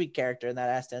really sweet character in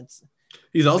that sense.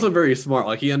 He's Like also very smart.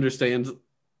 Like he understands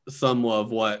some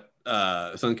of what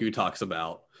Sunku talks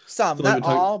about. some, So like not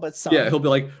we talk, all, but yeah, some. he'll be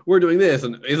like, "We're doing this,"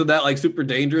 and isn't that like super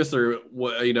dangerous or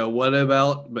what? You know what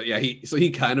about? But yeah, he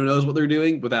kind of knows what they're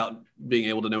doing without being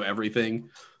able to know everything,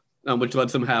 which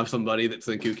lets him have somebody that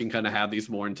Sunku can kind of have these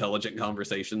more intelligent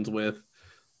conversations with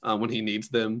when he needs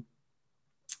them.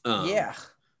 Um, Yeah.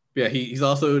 yeah, he's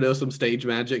also knows some stage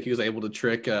magic. He was able to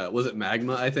trick. Was it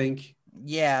Magma? I think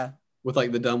Yeah. with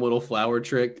like the dumb little flower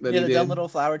trick that Yeah, he the dumb did. little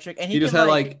flower trick. And he He just can had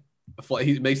like like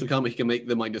he makes a comment he can make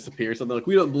them like disappear. Something like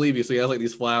we don't believe you. So he has like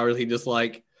these flowers. He just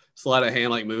like sleight of hand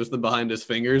like moves them behind his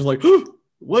fingers. Like,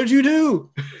 what'd you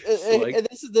do? It's like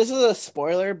this is a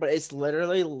spoiler, but it's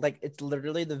literally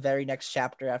the very next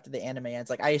chapter after the anime ends.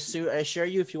 Like I assure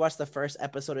you, if you watch the first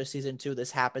episode of season 2,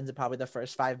 this happens in probably the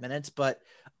first 5 minutes. But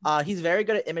he's very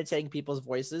good at imitating people's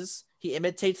voices. He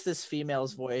imitates this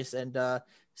female's voice, and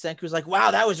Senku's like,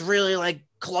 "Wow, that was really like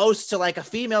close to like a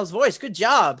female's voice. Good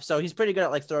job." So he's pretty good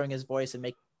at like throwing his voice and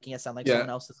making it sound like yeah. someone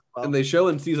else's as And well. they show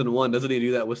in season 1, doesn't he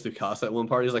do that with Tsukasa at one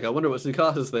part? He's like, I wonder what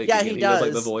Tsukasa's thinking. Yeah, And he he does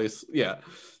like the does. voice. Yeah.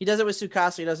 He does it with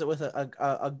Tsukasa. He does it with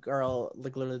a girl,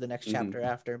 like literally the next Mm-hmm. chapter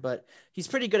after. But he's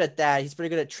pretty good at that. He's pretty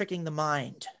good at tricking the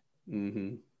mind.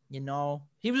 Mm-hmm. You know,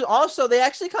 he was also, they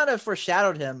actually kind of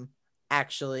foreshadowed him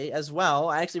actually as well.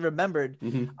 I actually remembered.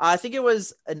 Mm-hmm. I think it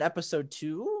was in episode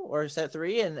 2 or set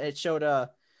 3, and it showed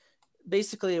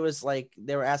basically it was like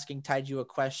they were asking Taiju a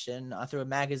question through a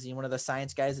magazine, one of the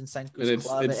science guys in And Senku's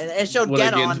club, it's and it showed one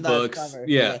Gen of Gen's on the books. cover.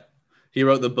 Yeah. He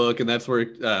wrote the book, and that's where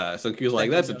Sunku's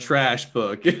like, that's a trash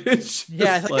book. It's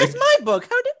yeah, just like, that's my book.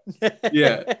 How did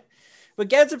yeah. But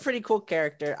Gen's a pretty cool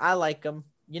character. I like him.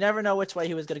 You never know which way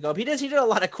he was gonna go. But he did a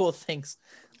lot of cool things.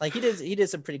 Like he did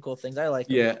some pretty cool things. I like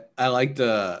him. Yeah. I liked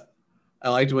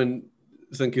when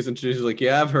Senku's introduced, like,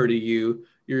 yeah, I've heard of you.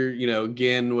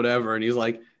 Gen whatever, and he's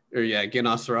like, or yeah, Gen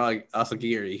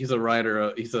Asagiri. He's a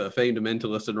writer. He's a famed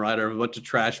mentalist and writer of a bunch of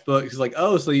trash books. He's like,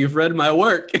 oh, so you've read my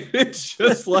work? It's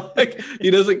just like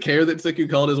he doesn't care that Senku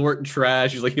called his work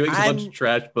trash. He's like, he makes a bunch of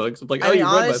trash books. I'm like, oh, you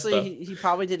read my stuff. He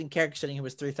probably didn't care considering he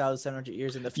was 3,700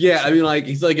 years in the future. Yeah, I mean, like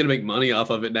he's like gonna make money off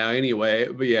of it now anyway.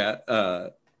 But yeah,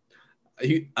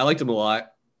 I liked him a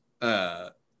lot.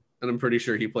 And I'm pretty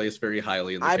sure he plays very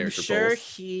highly in the character polls. I'm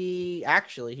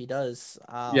sure he does.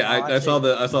 I saw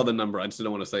the number. I just don't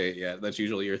want to say it yet. That's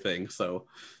usually your thing. So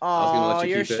I was gonna let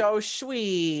you you're keep so it.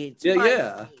 sweet.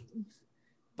 Yeah.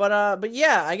 But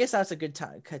yeah, I guess that's a good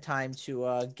time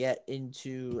to get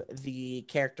into the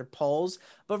character polls.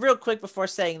 But real quick before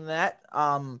saying that,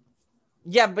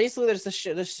 yeah, basically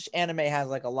this anime has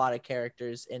like a lot of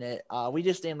characters in it. We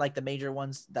just named like the major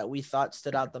ones that we thought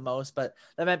stood out the most, but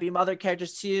there might be other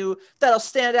characters too that'll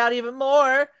stand out even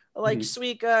more, like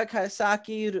Suika,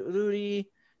 Kasaki, Ruri,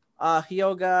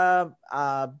 Hyoga,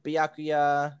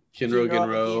 Byakuya,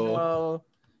 Ginro,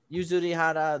 Yuzuri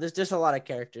Hara. There's just a lot of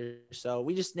characters, so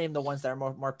we just named the ones that are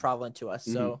more prevalent to us.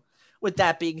 So with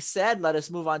that being said, let us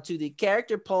move on to the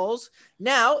character polls.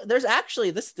 Now, there's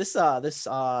actually this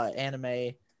anime.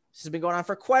 This has been going on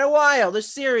for quite a while. This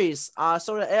series,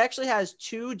 so it actually has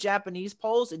 2 Japanese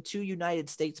polls and 2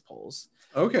 United States polls.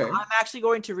 Okay. I'm actually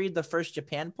going to read the first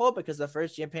Japan poll because the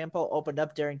first Japan poll opened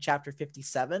up during chapter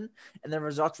 57, and the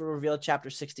results were revealed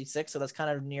chapter 66. So that's kind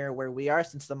of near where we are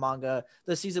since the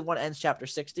season 1 ends chapter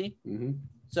 60.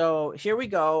 So here we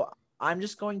go. I'm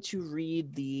just going to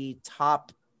read the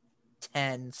top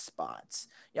 10 spots.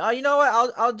 Yeah, you know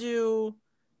what? I'll do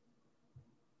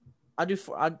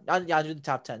the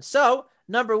top 10. So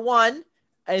number 1,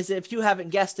 as if you haven't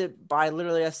guessed it by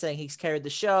literally us saying he's carried the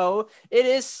show, it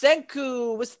is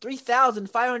Senku with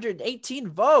 3,518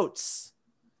 votes.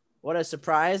 What a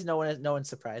surprise! No one's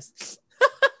surprised.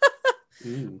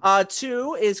 2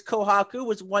 is Kohaku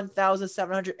with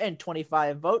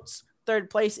 1,725 votes.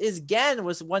 3rd place is Gen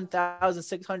with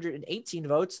 1,618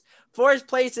 votes. 4th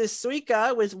place is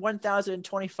Suika with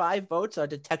 1,025 votes, a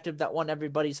detective that won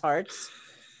everybody's hearts.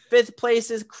 5th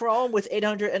place is Chrome with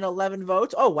 811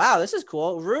 votes. Oh, wow, this is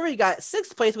cool. Ruri got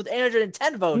 6th place with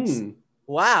 810 votes.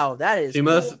 Wow, that is He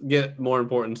must get more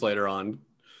importance later on.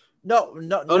 No.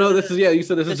 You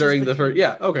said this is during the first.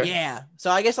 Yeah, okay. Yeah, so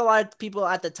I guess a lot of people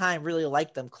at the time really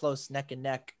liked them close neck and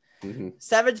neck.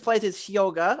 7th place is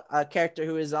Hyoga, a character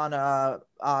who is on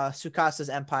Tsukasa's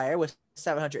Empire with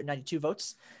 792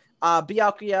 votes.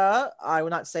 Byakuya, I will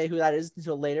not say who that is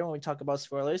until later when we talk about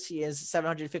spoilers. He is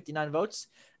 759 votes.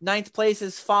 9th place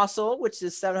is Fossil, which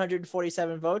is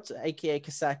 747 votes, aka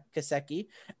Kaseki.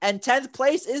 And 10th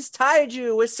place is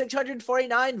Taiju with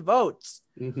 649 votes.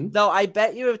 Though I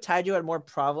bet you if Taiju had more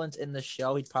prevalence in the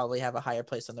show, he'd probably have a higher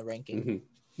place on the ranking.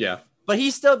 Yeah. But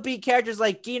he still beat characters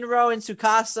like Ginro and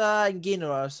Tsukasa and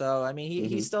Ginro. So, I mean,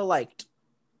 he's still liked.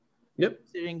 Yep.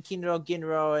 Considering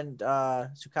Ginro, and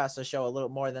Tsukasa show a little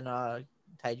more than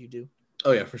Taiju do.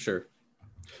 Oh, yeah, for sure.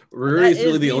 Ruri is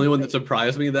really the only one that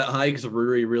surprised me that high because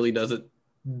Ruri really doesn't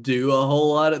do a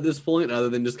whole lot at this point other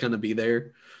than just kind of be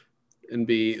there and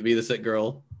be the sick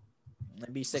girl.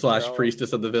 /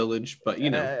 priestess of the village. But,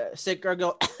 sick girl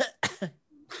go...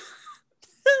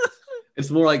 It's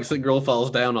more like sick girl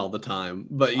falls down all the time.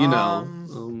 But,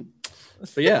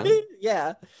 but yeah.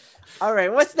 Yeah. All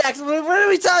right, what's next? What are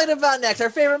we talking about next? Our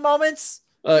favorite moments?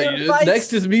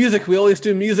 Next is music. We always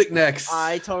do music next.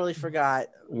 I totally forgot.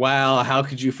 Wow, how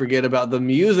could you forget about the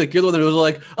music? You're the one who was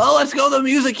like, "Oh, let's go the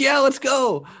music. Yeah, let's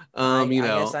go." I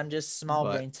guess I'm just small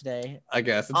brain today. I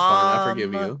guess it's fine. I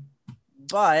forgive you.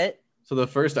 But so the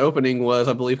first opening was,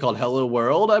 I believe, called "Hello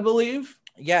World." I believe.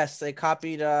 Yes, they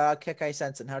copied Kekai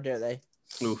Sensen. How dare they?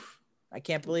 Oof! I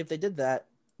can't believe they did that.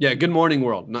 Yeah, Good Morning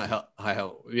World, not Hi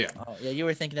Hello. Yeah. Oh, yeah, you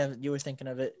were thinking of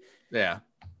it. Yeah.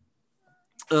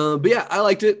 But yeah, I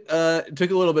liked it. It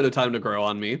took a little bit of time to grow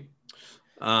on me.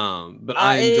 But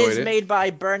I enjoyed it. It is made by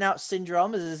Burnout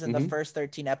Syndrome. This is in the first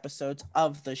 13 episodes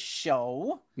of the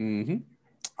show.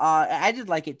 I did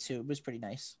like it too. It was pretty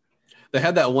nice. They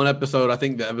had that one episode, I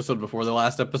think the episode before the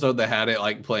last episode, they had it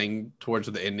like playing towards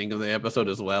the ending of the episode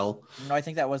as well. No, I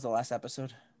think that was the last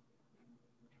episode.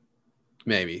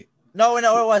 Maybe. No, it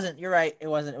wasn't. You're right. It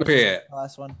wasn't. It was the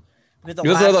last one. I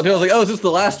was like, oh, is this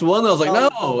the last one? I was like, no,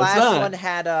 it's not. The last one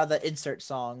had the insert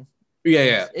song.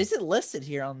 Yeah. Is it listed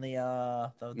here on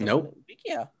the nope.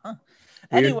 Yeah. Huh.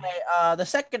 Anyway, the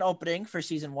second opening for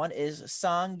season 1 is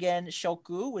Sangen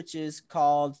Shoku, which is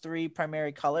called Three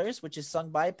Primary Colors, which is sung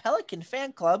by Pelican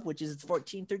Fan Club, which is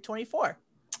 14 through 24.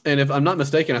 And if I'm not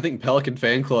mistaken, I think Pelican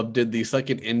Fan Club did the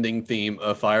second ending theme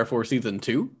of Fire Force season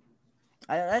 2.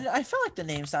 I felt like the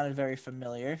name sounded very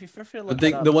familiar. If you feel free to I look that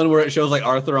think up. the one where it shows like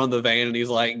Arthur on the van and he's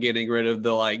like getting rid of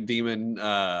the like demon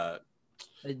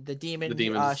The demon the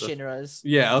demons and stuff. Shinra's.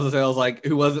 Yeah, I was gonna say, I was like,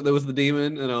 who was it that was the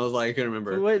demon? And I was like, I couldn't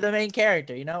remember. Who was the main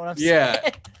character? You know what I'm Yeah.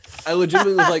 saying? I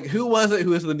legitimately was like, who was it?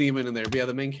 Who was the demon in there? But yeah,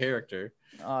 the main character.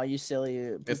 Oh, you silly.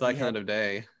 It's that kind of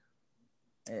day.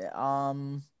 Yeah,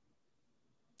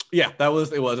 Yeah, it was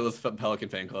Pelican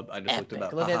Fan Club. I just looked it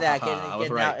up. Look at that, I was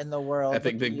getting right. out in the world.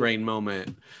 Epic big brain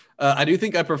moment. I do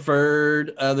think I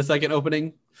preferred the second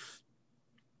opening.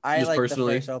 I like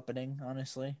personally. the first opening,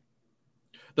 honestly.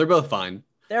 They're both fine.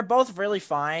 They're both really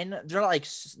fine. They're like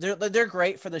they're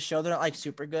great for the show. They're not like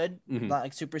super good, not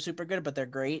like super good, but they're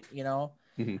great. You know,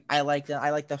 I like them. I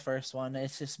like the first one.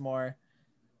 It's just more,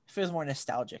 it feels more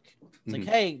nostalgic. It's like,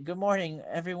 hey, good morning,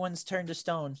 everyone's turned to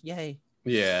stone. Yay.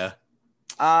 Yeah.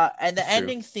 And the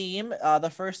ending theme,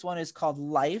 the first one is called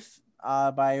Life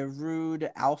by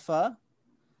Rude Alpha.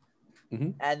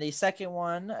 And the second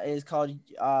one is called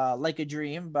Like a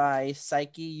Dream by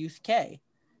Psyche Youth K.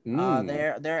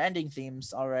 Their ending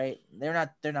themes, all right. They're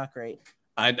not great.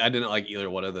 I didn't like either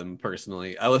one of them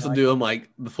personally. I listened to them like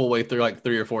the full way through like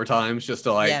 3 or 4 times just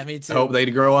to like me too. hope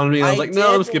they'd grow on me. I was like,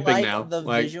 no, I'm skipping now. The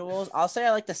like, visuals. I'll say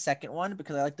I like the second one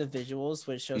because I like the visuals,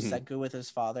 which shows Senku with his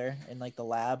father in like the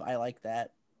lab. I like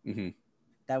that.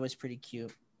 That was pretty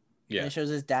cute. Yeah. And it shows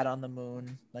his dad on the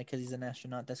moon, like because he's an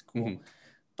astronaut. That's cool.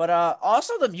 But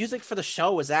also the music for the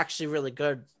show was actually really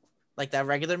good. Like that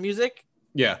regular music.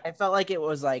 Yeah. I felt like it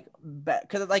was like,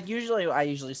 because like I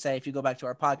usually say, if you go back to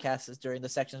our podcasts during the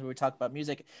sections where we talk about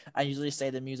music, I usually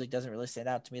say the music doesn't really stand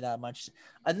out to me that much.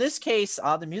 In this case,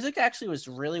 the music actually was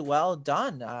really well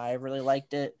done. I really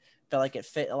liked it. Felt like it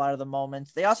fit a lot of the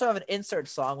moments. They also have an insert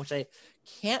song, which I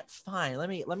can't find. Let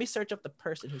me search up the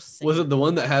person who sings. Was it the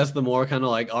one that has the more kind of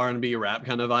like R&B rap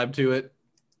kind of vibe to it?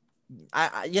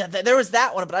 Yeah, there was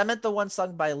that one, but I meant the one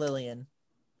sung by Lillian.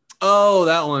 Oh,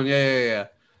 that one. Yeah.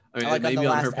 I mean, like maybe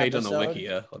on her page episode. on the wiki.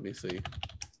 Let me see.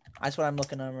 That's what I'm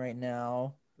looking on right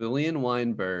now. Lillian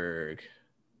Weinberg.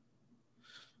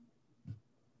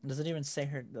 Does it even say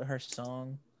her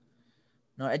song?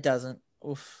 No, it doesn't.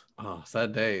 Oof. Oh,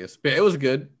 sad days. But it was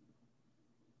good.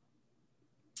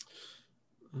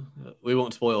 We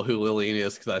won't spoil who Lillian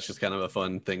is because that's just kind of a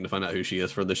fun thing to find out who she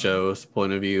is for the show's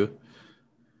point of view.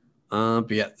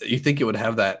 But yeah, you think it would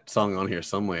have that song on here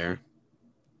somewhere?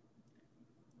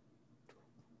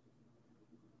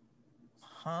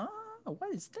 Huh?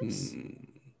 What is this?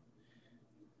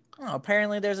 Oh,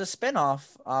 apparently there's a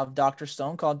spinoff of Dr.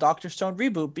 Stone called Dr. Stone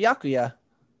Reboot Byakuya.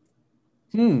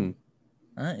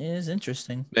 That is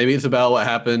interesting. Maybe it's about what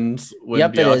happens when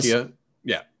Byakuya. It is.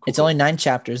 Yeah. Cool, it's only 9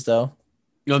 chapters though.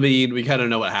 I mean, we kind of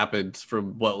know what happens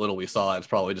from what little we saw. It's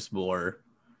probably just more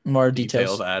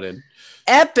details added.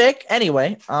 Epic.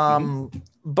 Anyway,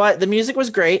 but the music was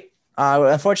great.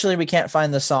 Unfortunately, we can't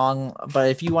find the song, but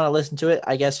if you want to listen to it,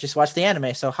 I guess just watch the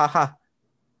anime. So, haha.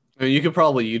 I mean, you could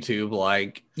probably YouTube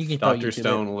like Dr.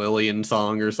 Stone Lillian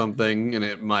song or something, and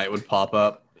it would pop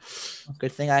up.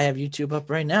 Good thing I have YouTube up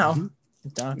right now.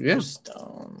 Dr.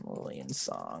 Stone Lillian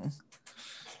song.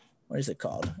 What is it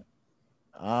called?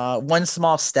 One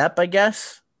Small Step, I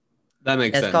guess. That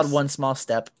makes sense. It's called One Small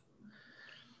Step.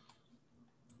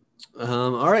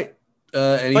 All right.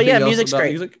 Anything but yeah, else music's about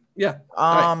great. Music? Yeah.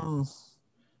 Right.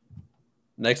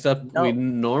 Next up, we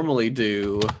normally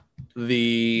do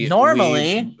the we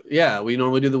normally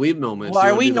do the weeb moments. Well,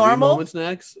 are we normal? Moments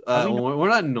next? We're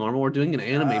not normal. We're doing an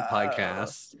anime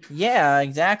podcast. Yeah,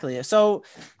 exactly. So,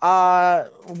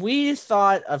 we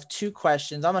thought of 2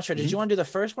 questions. I'm not sure. Did you want to do the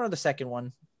first one or the second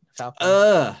one,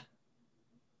 Falcon?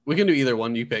 We can do either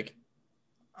one. You pick.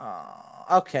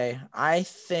 Okay, I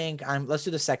think let's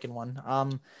do the second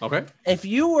one. Okay. If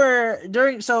you were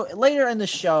later in the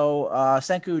show,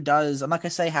 Senku does, I'm not gonna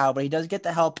say how, but he does get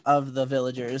the help of the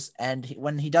villagers, and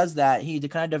when he does that, he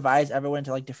kind of divides everyone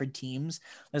into like different teams.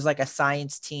 There's like a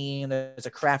science team, there's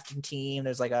a crafting team,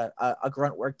 there's like a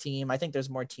grunt work team. I think there's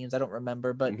more teams, I don't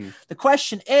remember, but the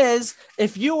question is,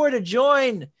 if you were to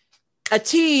join a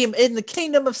team in the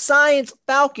Kingdom of Science,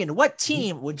 Falcon, what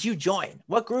team would you join?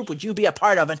 What group would you be a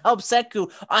part of and help Senku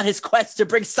on his quest to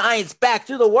bring science back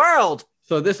to the world?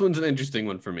 So this one's an interesting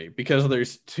one for me because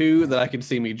there's 2 that I could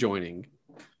see me joining.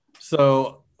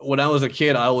 So when I was a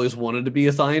kid, I always wanted to be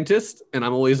a scientist, and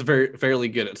I'm always fairly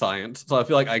good at science. So I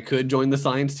feel like I could join the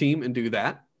science team and do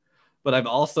that. But I've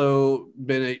also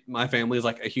my family is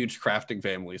like a huge crafting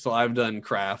family. So I've done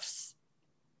crafts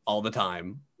all the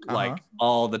time. Like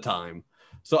all the time.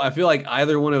 So I feel like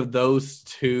either one of those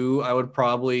 2 I would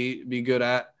probably be good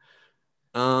at.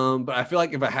 But I feel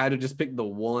like if I had to just pick the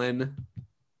one,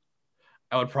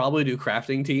 I would probably do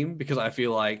crafting team because I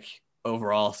feel like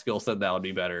overall skill set that would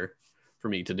be better for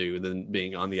me to do than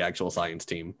being on the actual science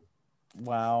team.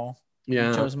 Wow. You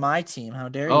Yeah. chose my team. How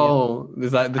dare you? Oh,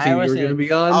 is that the I team you was were going to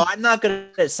be on? Oh, I'm not good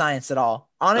at science at all.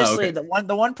 Honestly, okay.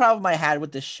 the one problem I had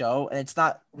with this show, and it's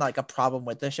not like a problem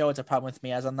with the show, it's a problem with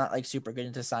me as I'm not like super good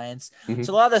into science. Mhm.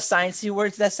 So a lot of the sciencey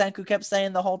words that Senku kept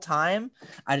saying the whole time,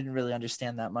 I didn't really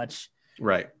understand that much.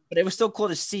 Right. But it was still cool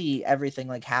to see everything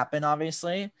like happen,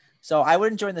 obviously. So I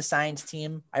wouldn't join the science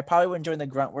team. I probably wouldn't join the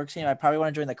grunt work team. I probably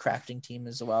want to join the crafting team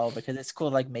as well because it's cool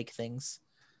to like make things.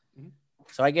 Mhm.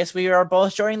 So I guess we are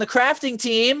both joining the crafting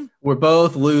team. We're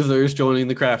both losers joining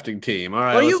the crafting team. All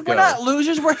right, Well, let's go. we're not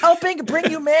losers. We're helping bring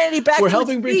humanity back. We're to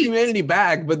helping its bring feet. humanity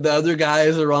back, but the other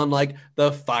guys are on like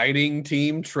the fighting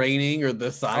team training or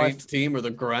the science team or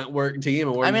the grunt work team.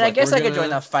 And we're I mean, just I like, guess we're I could gonna- join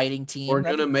the fighting team. We're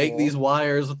That'd gonna be make cool. these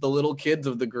wires with the little kids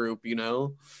of the group, you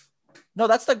know? No,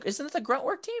 isn't it the grunt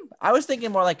work team? I was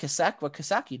thinking more like what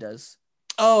Kasaki does.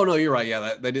 Oh no, you're right.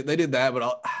 Yeah, they did that,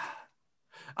 but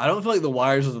I don't feel like the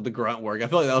wires was the grunt work. I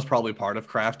feel like that was probably part of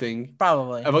crafting.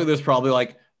 Probably. I feel like there's probably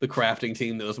like the crafting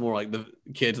team that was more like the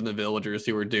kids and the villagers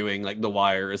who were doing like the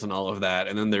wires and all of that,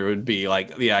 and then there would be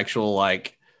like the actual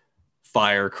like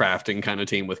fire crafting kind of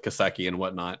team with Kaseki and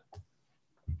whatnot.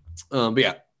 But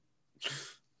yeah,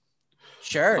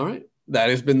 Sure. all right. That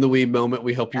has been the weeb moment.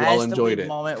 We hope you all enjoyed it.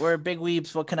 Moment. We're big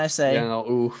weebs. What can I say? Yeah,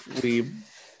 oof, weeb.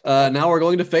 Now we're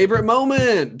going to favorite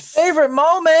moments. Favorite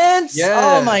moments? Yes.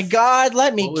 Oh my God.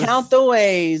 Let me count the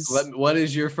ways. What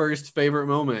is your first favorite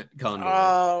moment, Condor?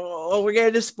 Well, we're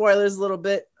getting to spoilers a little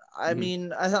bit. I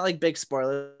mean, I not like big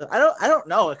spoilers. I don't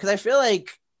know because I feel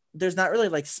like there's not really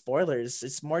like spoilers.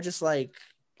 It's more just like.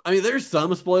 I mean, there's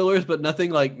some spoilers, but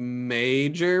nothing like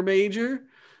major.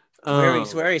 We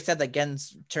already said that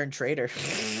Gen's turned traitor.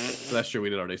 That's true.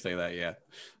 We did already say that. Yeah.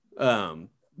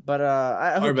 But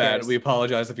our bad. We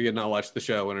apologize if you had not watched the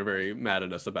show and are very mad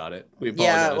at us about it. We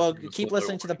apologize. Yeah, well, keep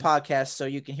listening to the podcast so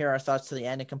you can hear our thoughts to the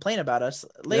end and complain about us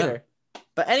later. Yeah.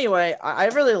 But anyway, I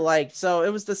really liked. So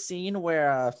it was the scene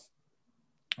where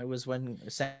it was when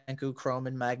Senku, Chrome,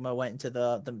 and Magma went into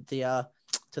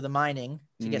the mining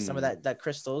to get some of that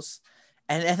crystals,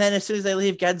 and then as soon as they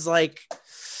leave, Gen's like,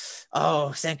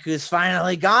 "Oh, Senku's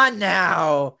finally gone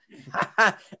now."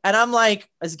 And I'm like,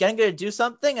 is Gen gonna do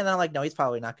something? And then I'm like, no, he's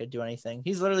probably not gonna do anything.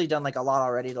 He's literally done like a lot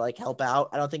already to like help out.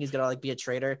 I don't think he's gonna like be a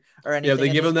traitor or anything. Yeah,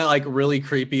 they give him that like really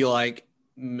creepy like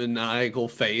maniacal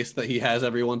face that he has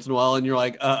every once in a while, and you're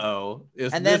like, uh-oh,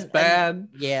 is this bad?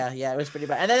 Yeah, it was pretty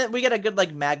bad. And then we get a good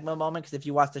like Magma moment because if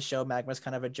you watch the show, Magma's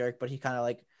kind of a jerk, but he kind of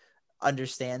like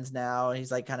understands now, and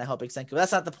he's like kind of helping Senku. But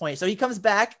that's not the point. So he comes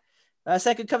back.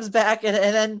 Senku comes back, and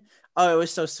then it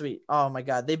was so sweet. Oh my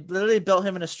God, they literally built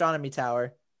him an astronomy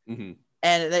tower, and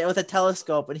with a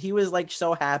telescope, and he was like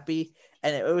so happy,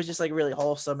 and it was just like really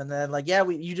wholesome. And then like, yeah,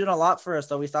 you did a lot for us,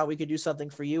 though. We thought we could do something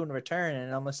for you in return,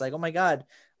 and I'm just like, oh my God,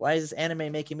 why is this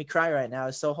anime making me cry right now?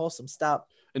 It's so wholesome. Stop.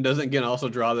 And doesn't Gen also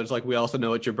draw that's like, we also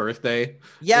know it's your birthday?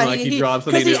 Yeah, and, like he drops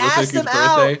something he asked him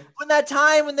out birthday. when that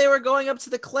time when they were going up to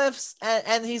the cliffs,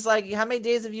 and he's like, how many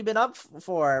days have you been up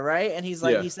for, right? And he's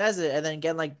like, he says it, and then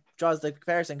Gen like draws the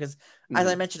comparison because as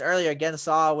I mentioned earlier, Gen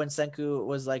saw when Senku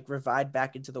was like revived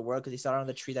back into the world because he saw it on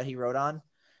the tree that he rode on,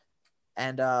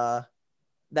 and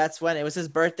that's when it was his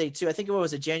birthday too. I think it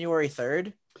was January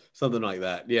 3rd. Something like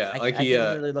that. Yeah. I can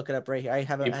really look it up right here. I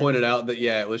haven't. He pointed out that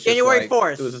it was just January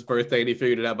 4th. It was his birthday, and he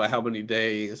figured it out by how many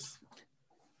days.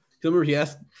 Remember, he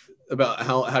asked about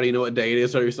how do you know what day it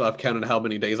is? So I've counted how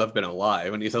many days I've been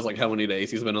alive, and he says like how many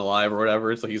days he's been alive or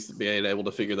whatever. So he's being able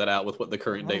to figure that out with what the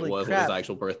current date was, what his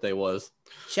actual birthday was.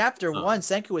 Chapter 1,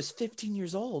 Senku was 15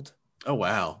 years old. Oh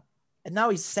wow! And now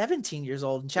he's 17 years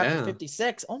old in chapter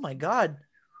 56. Oh my God.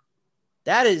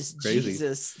 That is crazy.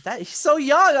 Jesus. That he's so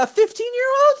young, a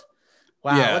 15-year-old.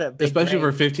 Wow, yeah, what a big especially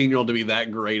brain. for a 15-year-old to be that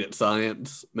great at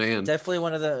science, man. Definitely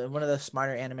one of the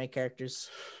smarter anime characters.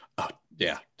 Oh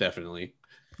yeah, definitely.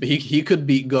 But he could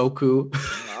beat Goku.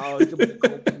 Oh, he could beat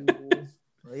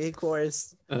Goku. Of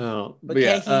course. Oh, but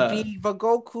can he beat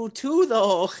Goku too,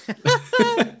 though?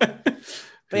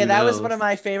 But yeah, that was one of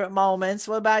my favorite moments.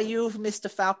 What about you,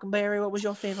 Mr. Falconberry? What was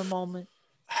your favorite moment?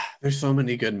 There's so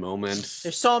many good moments.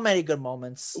 There's so many good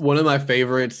moments. One of my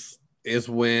favorites is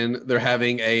when they're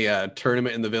having a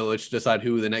tournament in the village to decide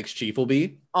who the next chief will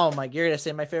be. Oh my, you're gonna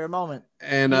say my favorite moment.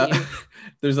 And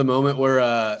there's a moment where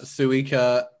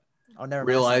Suika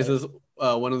realizes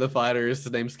one of the fighters,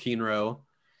 his name's Kinro,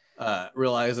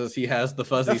 realizes he has the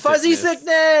fuzzy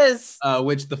sickness,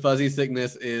 which the fuzzy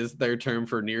sickness is their term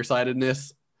for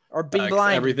nearsightedness or being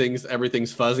blind.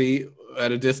 Everything's fuzzy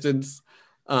at a distance.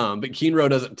 But Kinro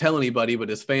doesn't tell anybody but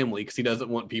his family because he doesn't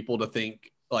want people to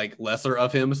think like lesser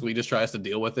of him, so he just tries to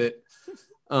deal with it.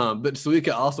 But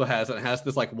Suika also has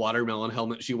this like watermelon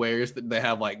helmet she wears that they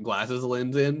have like glasses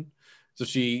lens in, so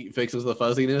she fixes the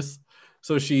fuzziness.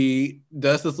 So she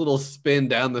does this little spin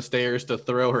down the stairs to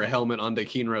throw her helmet onto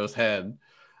Kinro's head.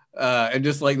 And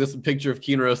just like this picture of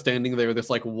Kinro standing there with this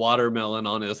like watermelon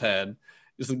on his head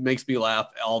just makes me laugh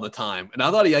all the time. And I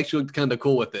thought he actually looked kind of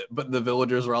cool with it, but the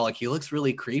villagers were all like, he looks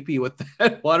really creepy with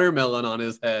that watermelon on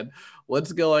his head.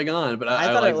 What's going on? But I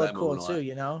thought like it that looked cool moment too,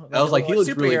 you know? I was like, he looks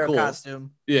really superhero cool.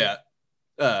 Costume. Yeah.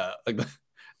 Like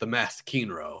the masked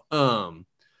Kinro.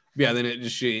 Yeah, then it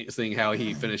just seeing how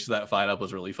he finished that fight up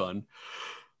was really fun.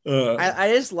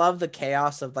 I just love the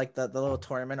chaos of like the little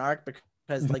tournament arc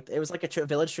because like it was like a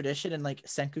village tradition, and like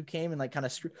Senku came and like kind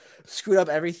of screwed up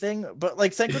everything, but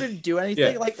like Senku didn't do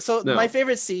anything. My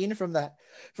favorite scene from that,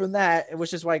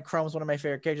 which is why Chrome's one of my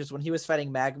favorite characters, when he was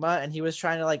fighting Magma and he was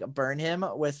trying to like burn him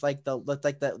with like the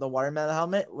watermelon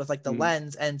helmet with like the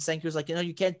lens, and Senku was like,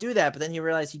 you can't do that, but then he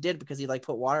realized he did because he like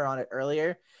put water on it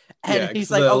earlier, and he's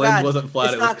like, the oh lens god, wasn't flat,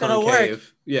 it's it not was gonna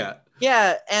concave. work.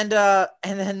 Yeah, and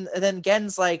then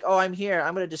Gen's like, oh, I'm here,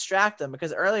 I'm gonna distract him,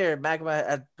 because earlier Magma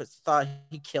had thought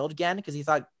he killed Gen because he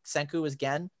thought Senku was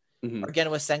Gen, or Gen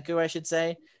was Senku, I should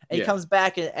say. And he comes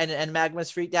back and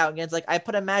Magma's freaked out, and Gen's like, I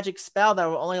put a magic spell that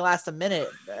will only last a minute,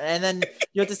 and then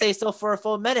you have to stay still for a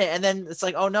full minute, and then it's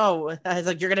like, oh no, it's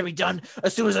like, you're gonna be done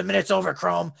as soon as a minute's over,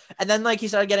 Chrome. And then like he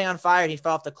started getting on fire and he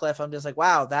fell off the cliff. I'm just like,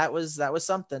 wow, that was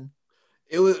something.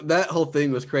 It was, that whole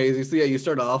thing was crazy. So yeah, you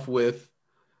start off with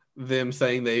them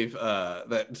saying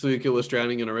that Suika was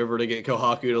drowning in a river to get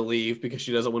Kohaku to leave because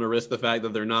she doesn't want to risk the fact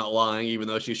that they're not lying, even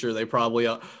though she's sure they probably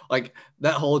are. Like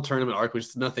that whole tournament arc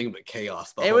was nothing but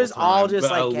chaos. It was all just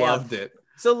like I chaos. loved it.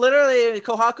 So literally,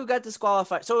 Kohaku got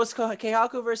disqualified. So it was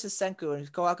Kohaku versus Senku,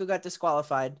 and Kohaku got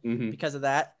disqualified because of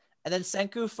that. And then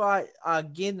Senku fought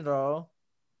Ginro.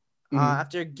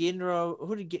 After Ginro,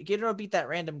 Ginro beat that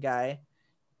random guy.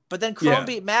 But then Chrome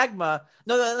beat Magma.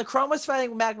 No, the Chrome was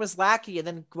fighting Magma's lackey, and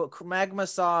then Magma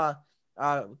saw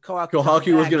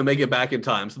Kohaku was going to make it back in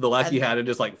time, so the lackey had to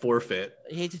just like forfeit.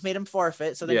 He just made him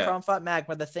forfeit. So then Chrome fought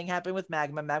Magma. The thing happened with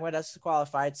Magma. Magma got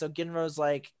disqualified. So Ginro's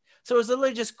like, so it was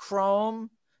literally just Chrome,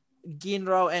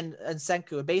 Ginro, and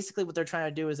Senku. Basically, what they're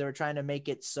trying to do is they were trying to make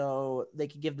it so they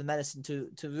could give the medicine to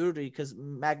Ruri, because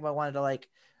Magma wanted to like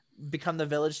become the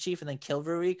village chief and then kill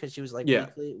Ruri because she was like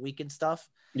weak and stuff.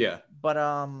 Yeah. But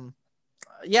and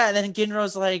then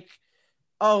Ginro's like,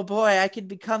 oh boy, I could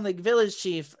become the village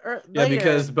chief.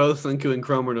 Because both Senku and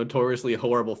Chrome are notoriously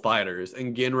horrible fighters,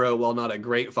 and Ginro, while not a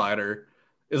great fighter,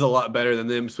 is a lot better than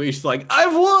them. So he's like,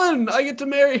 I've won! I get to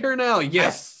marry her now.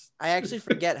 Yes. I actually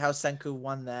forget how Senku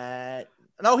won that.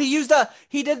 No, he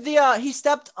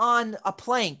stepped on a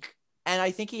plank, and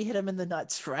I think he hit him in the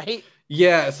nuts, right?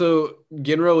 Yeah, so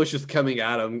Ginro was just coming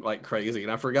at him like crazy,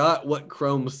 and I forgot what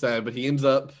Chrome said, but he ends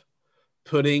up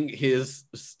putting his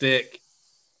stick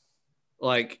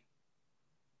like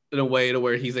in a way to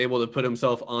where he's able to put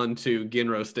himself onto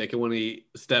Ginro's stick, and when he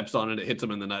steps on it, it hits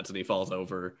him in the nuts, and he falls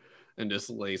over and just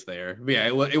lays there. But yeah,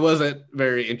 it wasn't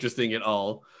very interesting at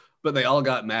all, but they all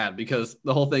got mad because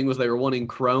the whole thing was they were wanting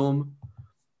Chrome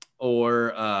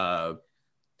or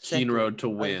Kinro to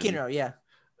win. Kinro, yeah.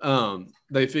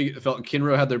 They felt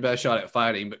Kinro had their best shot at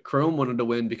fighting, but Chrome wanted to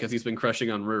win because he's been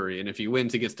crushing on Ruri, and if he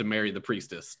wins, he gets to marry the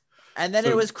priestess. And then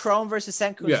it was Chrome versus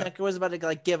Senku. Yeah. Senku was about to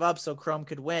like give up so Chrome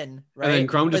could win, right? And then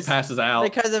Chrome just passes out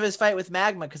because of his fight with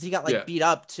Magma, because he got like beat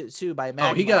up too by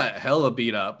Magma. Oh, he got hella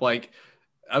beat up. Like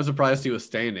I was surprised he was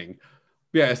standing.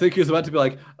 Yeah, Senku was about to be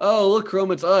like, "Oh, look,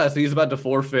 Chrome, it's us." And he's about to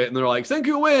forfeit, and they're like,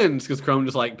 "Senku wins," because Chrome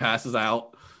just like passes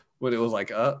out when it was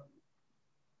like,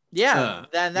 Yeah,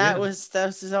 that was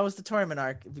the tournament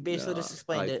arc. We basically just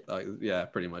explained it. Yeah,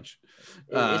 pretty much.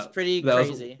 It's pretty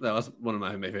crazy. That was one of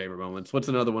my favorite moments. What's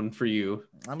another one for you?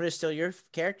 I'm gonna steal your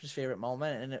character's favorite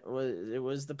moment, and it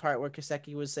was the part where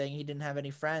Kaseki was saying he didn't have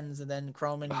any friends, and then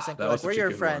Chrome and Senku were like, "Where are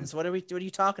your friends? What are you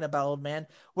talking about, old man?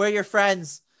 Where are your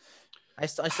friends?" I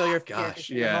stole your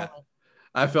gosh, yeah. Moment.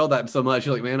 I felt that so much.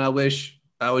 You're like, man, I wish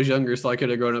I was younger so I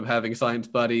could have grown up having science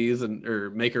buddies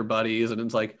or maker buddies. And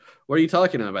it's like, what are you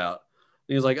talking about?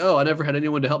 And he's like, oh, I never had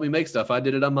anyone to help me make stuff. I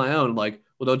did it on my own. I'm like,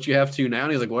 well, don't you have to now?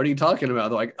 And he's like, what are you talking about?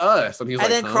 They're like, us. And he's like,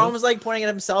 then Chrome's like pointing at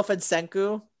himself and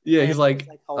Senku. Yeah, he's like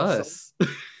us.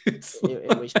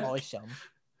 It was awesome.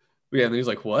 Yeah, and then he's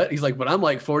like, what? He's like, but I'm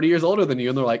like 40 years older than you.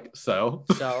 And they're like, so?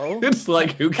 It's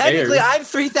like, who cares? Technically, I'm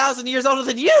 3,000 years older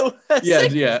than you. Yeah.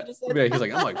 He's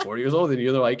like, I'm like 40 years older than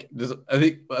you. They're like, I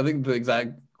think the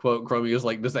exact quote Chromie is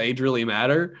like, does age really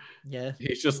matter? Yeah.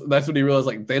 He's just, that's when he realized,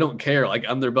 like, they don't care. Like,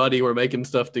 I'm their buddy. We're making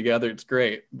stuff together. It's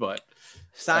great. But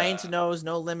science knows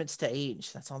no limits to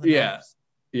age. That's all that matters.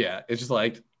 Yeah, it's just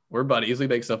like we're buddies. We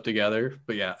make stuff together.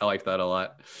 But yeah, I like that a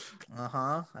lot.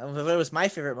 It was my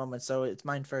favorite moment, so it's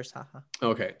mine first. Haha.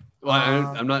 Okay. Well,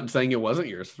 I'm not saying it wasn't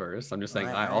yours first. I'm just saying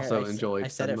I also enjoyed. I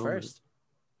said it moment. first.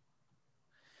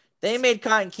 They made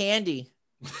cotton candy.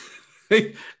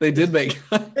 they did make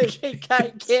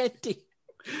cotton candy.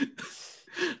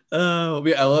 Oh,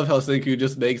 yeah, I love how Senku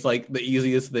just makes like the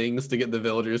easiest things to get the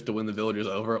villagers to win the villagers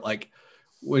over. Like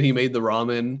when he made the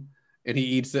ramen and he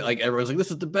eats it, like everyone's like, "This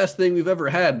is the best thing we've ever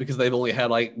had," because they've only had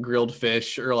like grilled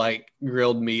fish or like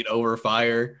grilled meat over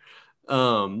fire.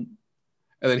 And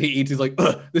then he eats, he's like,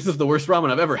 "This is the worst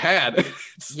ramen I've ever had."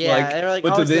 Like,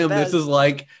 but to them, this is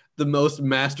like the most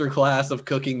master class of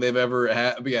cooking they've ever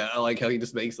had. But yeah, I like how he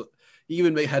just makes. He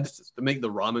even had to make the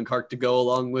ramen cart to go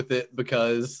along with it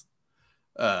because.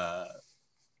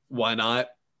 Why not?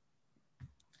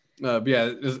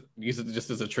 Yeah, use it just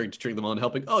as a trick to trick them on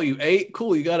helping. Oh, you ate?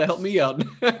 Cool, you gotta help me out.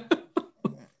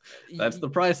 That's the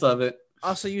price of it.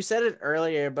 Also, you said it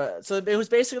earlier, but so it was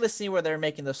basically the scene where they're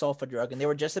making the sulfa drug, and they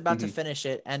were just about to finish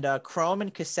it, and Chrome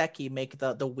and Kaseki make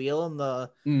the wheel in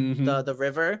the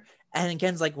river, and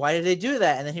Gen's like, "Why did they do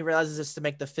that?" And then he realizes it's to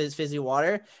make the fizzy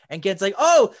water, and Gen's like,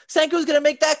 "Oh, Senku's gonna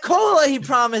make that cola he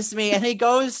promised me," and he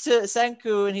goes to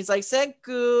Senku, and he's like,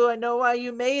 "Senku, I know why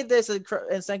you made this," and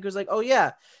Senku's like, "Oh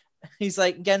yeah," he's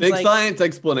like, Gen's big like, science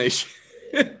explanation.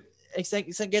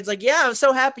 Gen's like, "Yeah, I'm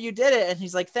so happy you did it," and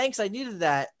he's like, "Thanks, I needed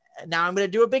that. Now I'm gonna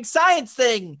do a big science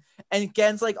thing," and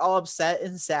Gen's like all upset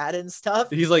and sad and stuff.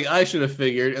 He's like, "I should have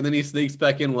figured," and then he sneaks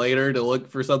back in later to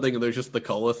look for something, and there's just the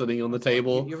cola sitting on the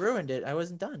table. You ruined it. I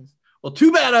wasn't done. Well,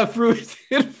 too bad I ruined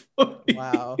it for you.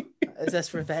 Wow, is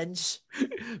this revenge?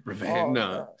 Revenge?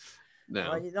 No.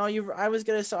 I was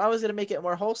gonna make it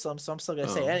more wholesome, so I'm still gonna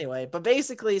say it anyway. But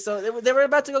basically, so they were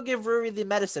about to go give Ruri the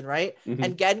medicine, right?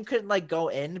 And Gen couldn't like go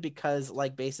in because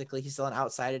like basically he's still an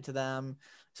outsider to them.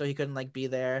 So he couldn't like be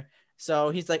there. So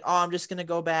he's like, "Oh, I'm just gonna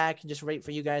go back and just wait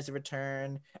for you guys to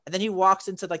return." And then he walks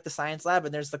into like the science lab,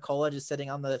 and there's the cola just sitting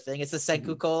on the thing. It's the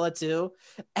Senku cola too,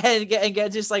 and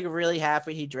get just like really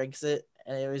happy. He drinks it,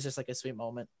 and it was just like a sweet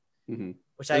moment,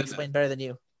 which I explained better than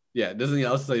you. Yeah, doesn't he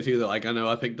also say too that like I know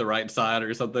I picked the right side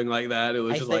or something like that? It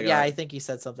was I think he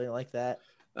said something like that.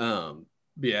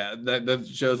 Yeah, that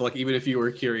shows like even if you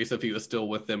were curious if he was still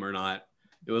with them or not.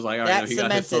 It was like, all right, no, he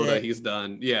got his soda. He's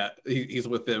done. Yeah, he's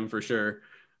with them for sure.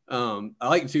 I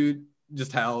like too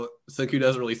just how Senku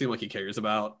doesn't really seem like he cares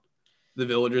about the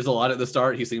villagers a lot at the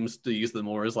start. He seems to use them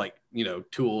more as like,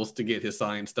 tools to get his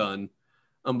science done.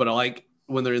 But I like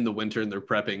when they're in the winter and they're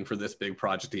prepping for this big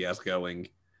project he has going.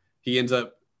 He ends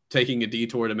up taking a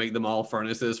detour to make them all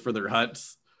furnaces for their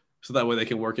huts, so that way they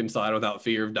can work inside without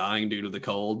fear of dying due to the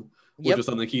cold, which was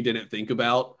something he didn't think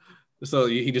about. So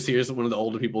he just hears one of the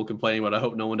older people complaining about, "I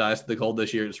hope no one dies to the cold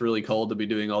this year. It's really cold to be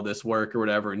doing all this work or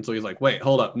whatever." And so he's like, "Wait,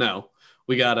 hold up. No,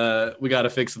 we gotta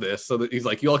fix this." So that he's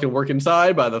like, "You all can work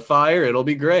inside by the fire. It'll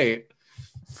be great."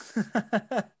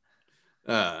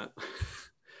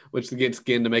 Which gets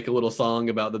Gen to make a little song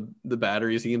about the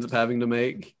batteries he ends up having to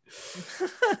make.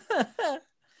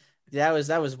 That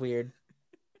was weird.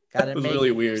 It was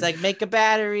really weird. It's like, make a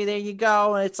battery, there you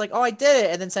go. And it's like, "Oh, I did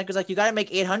it." And then Senku's like, "You got to make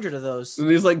 800 of those."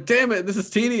 And he's like, "Damn it, this is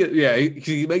tedious." Yeah,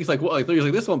 he makes like, well, he's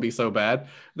like, "This won't be so bad." And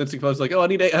then Senku's like, "Oh, I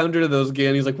need 800 of those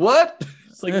again." He's like, "What?"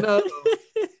 It's like, no.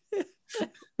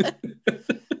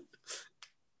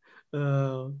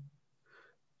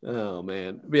 Oh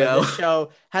man. Yeah. This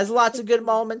show has lots of good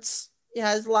moments. It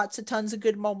has tons of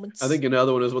good moments. I think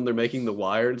another one is when they're making the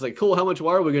wire. It's like, "Cool, how much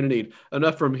wire are we going to need?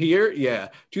 Enough from here? Yeah.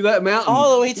 To that mountain.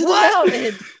 All the way to the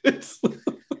mountain."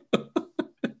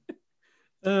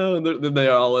 And then they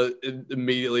all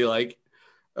immediately like,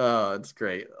 "Oh, it's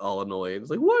great." All annoyed. It's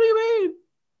like, "What do you mean?"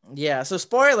 Yeah, so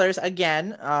spoilers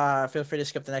again. Feel free to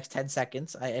skip the next 10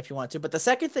 seconds if you want to. But the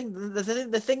second thing,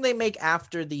 the thing they make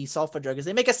after the sulfa drug is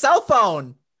they make a cell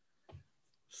phone.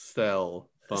 Cell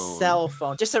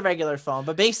phone, just a regular phone,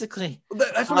 but basically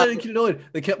that's what I didn't get annoyed.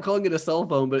 They kept calling it a cell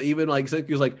phone, but even like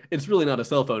Senku's like, "It's really not a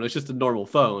cell phone, it's just a normal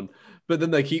phone." But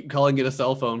then they keep calling it a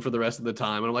cell phone for the rest of the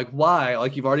time, and I'm like, why?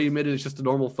 Like, you've already admitted it's just a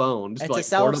normal phone. Just it's like a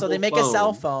cell, so they make a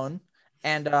cell phone,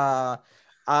 and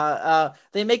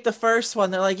they make the first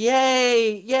one. They're like,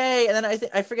 "Yay, yay!" And then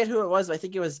I forget who it was, but I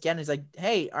think it was Gen. He's like,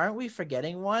 "Hey, aren't we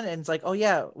forgetting one?" And it's like, "Oh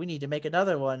yeah, we need to make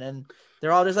another one." And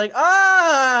they're all just like,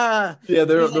 "Ah!" Yeah,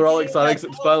 they're all excited because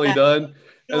it's finally done.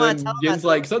 And then Gen's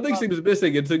like, "Something seems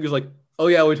missing." And Senku's like, "Oh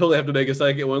yeah, we totally have to make a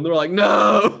second one." And they're like,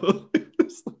 "No."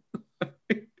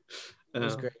 It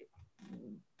was great.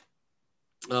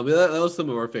 But that was some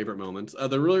of our favorite moments.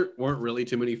 There really weren't really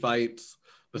too many fights.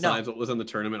 besides what was in the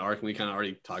tournament arc, and we kind of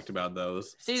already talked about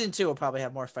those. Season 2 will probably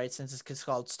have more fights since it's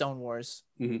called Stone Wars.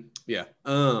 Mm-hmm. Yeah.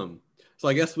 So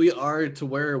I guess we are to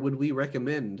where would we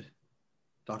recommend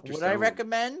Dr. Stone? I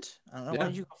recommend? I don't know. Yeah. Why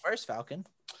don't you go first, Falcon?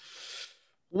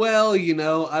 Well,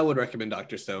 I would recommend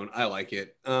Dr. Stone. I like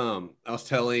it. I was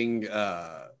telling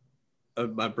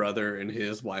my brother and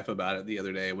his wife about it the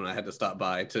other day when I had to stop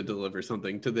by to deliver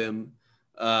something to them.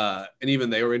 And even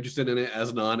they were interested in it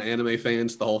as non-anime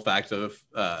fans. The whole fact of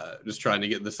just trying to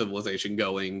get the civilization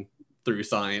going through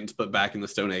science, but back in the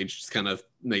Stone Age, just kind of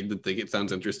made them think it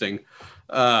sounds interesting.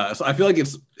 So I feel like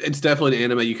it's definitely an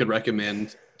anime you could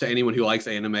recommend to anyone who likes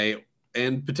anime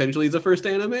and potentially is a first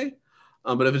anime.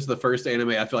 But if it's the first anime,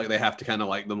 I feel like they have to kind of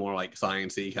like the more like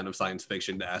sciencey kind of science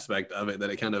fiction aspect of it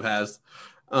that it kind of has.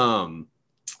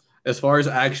 As far as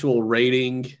actual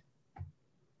rating,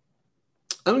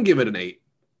 I'm gonna give it an 8.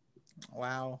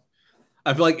 Wow.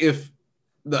 I feel like if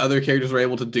the other characters were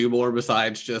able to do more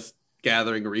besides just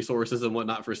gathering resources and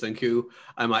whatnot for Senku,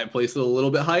 I might place it a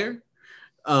little bit higher.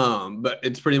 But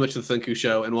it's pretty much the Senku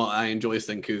show, and while I enjoy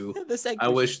Senku, I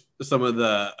wish some of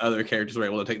the other characters were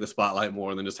able to take the spotlight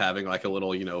more than just having like a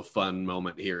little, fun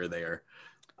moment here or there.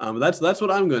 That's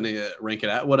what I'm going to rank it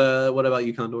at. What about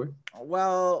you, Condor?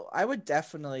 Well, I would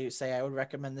definitely say I would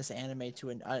recommend this anime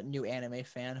to a new anime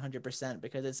fan, 100%,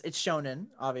 because it's shonen,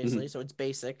 obviously, so it's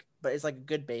basic, but it's like a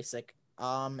good basic.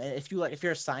 And if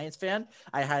you're a science fan,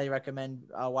 I highly recommend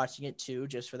watching it too,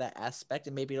 just for that aspect,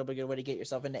 and maybe it'll be a good way to get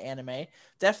yourself into anime.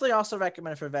 Definitely also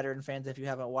recommend it for veteran fans if you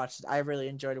haven't watched it. I really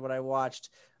enjoyed what I watched.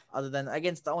 Other than,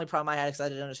 again, the only problem I had is I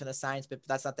didn't understand the science bit, but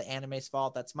that's not the anime's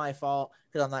fault. That's my fault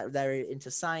because I'm not very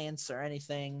into science or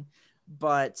anything.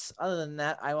 But other than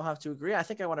that, I will have to agree. I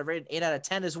think I want to rate an 8 out of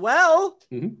 10 as well.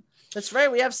 Mm-hmm. That's right.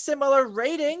 We have similar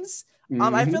ratings.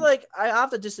 I feel like I have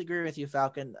to disagree with you,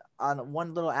 Falcon, on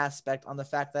one little aspect on the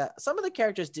fact that some of the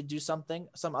characters did do some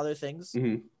other things.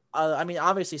 Mm-hmm. I mean,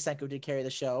 obviously Senku did carry the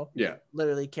show. Yeah.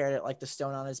 Literally carried it like the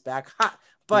stone on his back. Ha!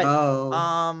 But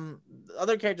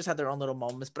other characters had their own little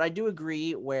moments. But I do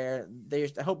agree where I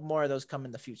hope more of those come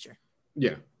in the future.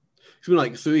 Yeah.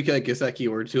 Like Suika and Giseki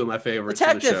were two of my favorites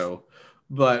in the show.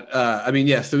 But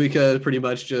Suika pretty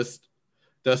much just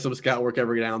does some scout work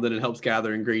every now and then and helps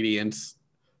gather ingredients.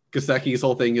 Giseki's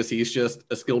whole thing is he's just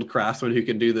a skilled craftsman who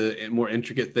can do the more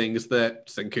intricate things that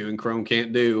Senku and Chrome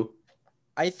can't do.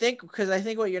 I think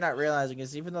what you're not realizing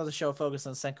is even though the show focuses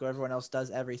on Senku, everyone else does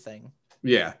everything.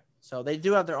 Yeah. So they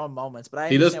do have their own moments,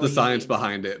 but he does the science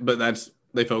behind it, but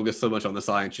they focus so much on the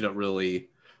science, you don't really,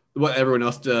 what everyone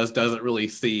else doesn't really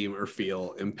seem or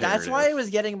feel imperative. That's why it was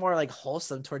getting more like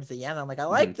wholesome towards the end. I'm like, I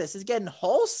like this. It's getting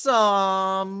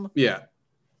wholesome. Yeah.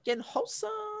 Getting wholesome.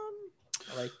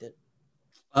 I liked it.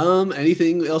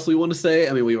 Anything else we want to say?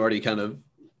 I mean, we've already kind of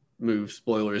moved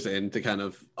spoilers into kind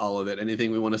of all of it.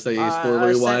 Anything we want to say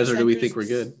spoilery wise, or do we think we're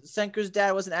good? Senku's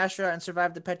dad was an astronaut and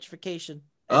survived the petrification.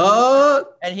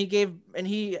 And he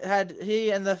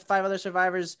and the 5 other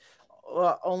survivors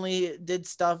only did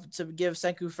stuff to give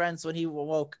Senku friends when he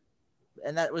awoke,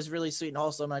 and that was really sweet and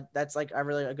wholesome. That's like a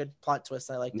really good plot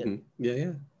twist. I liked it.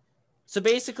 Yeah. So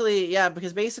basically,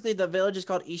 because the village is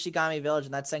called Ishigami Village,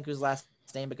 and that's Senku's last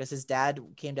name because his dad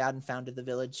came down and founded the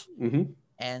village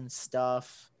and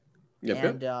stuff.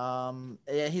 Yep. And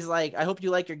he's like, I hope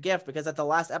you like your gift, because at the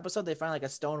last episode they find like a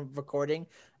stone recording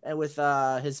and with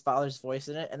his father's voice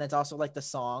in it, and it's also like the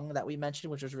song that we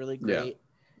mentioned, which was really great. Yeah.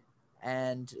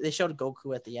 And they showed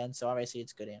Goku at the end, so obviously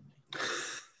it's good anime.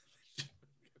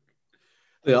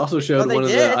 They also showed one of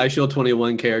the iShield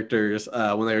 21 characters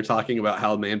when they were talking about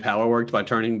how manpower worked by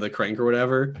turning the crank or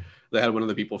whatever. They had one of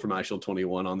the people from iShield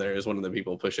 21 on there as one of the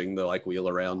people pushing the like wheel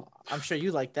around. I'm sure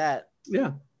you like that.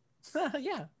 Yeah.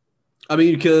 Yeah. I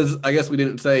mean, because I guess we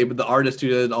didn't say, but the artist who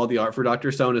did all the art for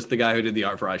Dr. Stone is the guy who did the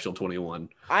art for iShield 21.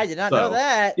 I did not know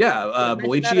that. Yeah,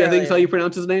 Boichi, I think is how you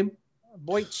pronounce his name.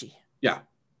 Boichi. Yeah.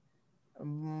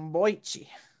 Boichi.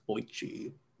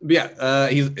 But yeah,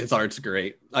 his art's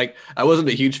great. Like, I wasn't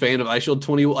a huge fan of iShield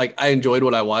 21. Like, I enjoyed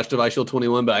what I watched of iShield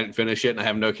 21, but I didn't finish it, and I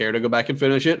have no care to go back and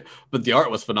finish it. But the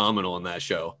art was phenomenal in that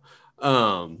show.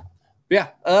 I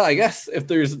guess if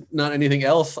there's not anything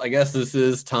else, I guess this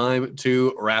is time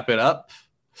to wrap it up.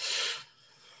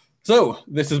 So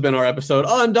this has been our episode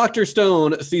on Dr.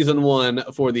 Stone Season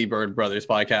 1 for the Bird Brothers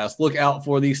podcast. Look out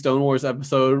for the Stone Wars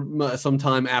episode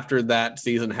sometime after that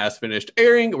season has finished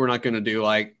airing. We're not going to do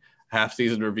like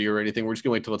half-season review or anything. We're just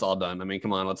gonna wait till it's all done. I mean,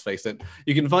 come on, let's face it.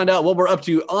 You can find out what we're up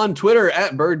to on Twitter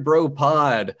at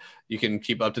BirdBroPod. You can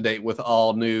keep up to date with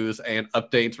all news and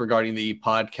updates regarding the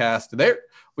podcast there.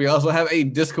 We also have a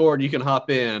Discord you can hop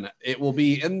in. It will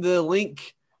be in the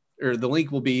link or the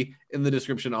link will be in the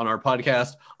description on our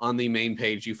podcast on the main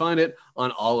page. You find it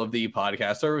on all of the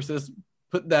podcast services.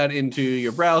 Put that into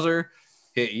your browser,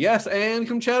 hit yes, and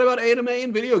come chat about anime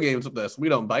and video games with us. We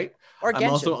don't bite. Or I'm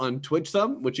Genshin. also on Twitch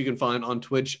some, which you can find on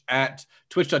Twitch at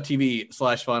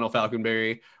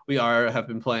twitch.tv/FinalFalconberry. We have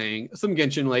been playing some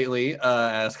Genshin lately,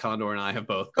 as Condor and I have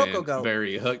both been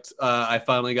very hooked. I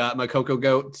finally got my Coco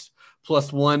Goat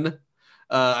 +1.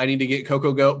 I need to get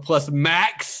Coco Goat plus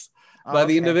max by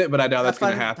the end of it, but I doubt that's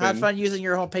going to happen. Have fun using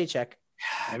your whole paycheck.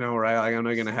 I know, right? Like, I'm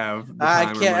not going to have the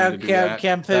time or money to do that.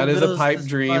 Can't pay that bills is a pipe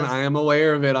dream. Month. I am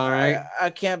aware of it, all right?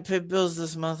 I can't pay bills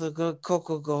this month.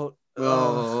 Coco Goat.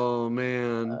 Oh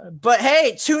man. But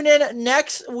hey, tune in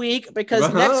next week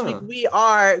because next week we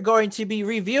are going to be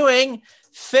reviewing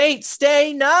Fate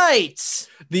Stay Night.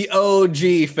 The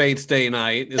OG Fate Stay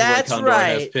Night is what Condor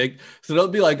has picked. So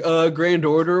don't be like Grand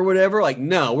Order or whatever. Like,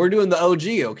 no, we're doing the OG,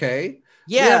 okay?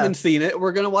 Yeah. We haven't seen it.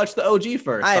 We're gonna watch the OG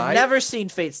first. I've never seen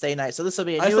Fate Stay Night, so this will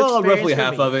be a new I saw experience roughly for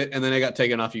half me. of it, and then it got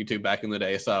taken off YouTube back in the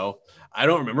day. So I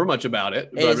don't remember much about it.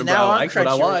 But It I is remember now I on liked what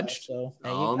I Crunchyroll, watched. so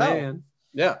there you Oh go. man.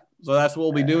 Yeah. So that's what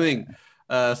we'll be doing.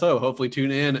 So hopefully tune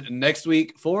in next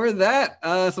week for that.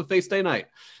 So Fate Stay Night.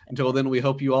 Until then, we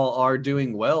hope you all are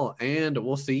doing well, and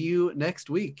we'll see you next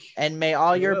week. And may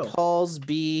all your pulls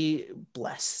be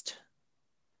blessed.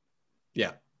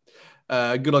 Yeah.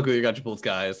 Good luck with your gotcha pulls,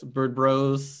 guys. Bird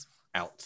Bros out.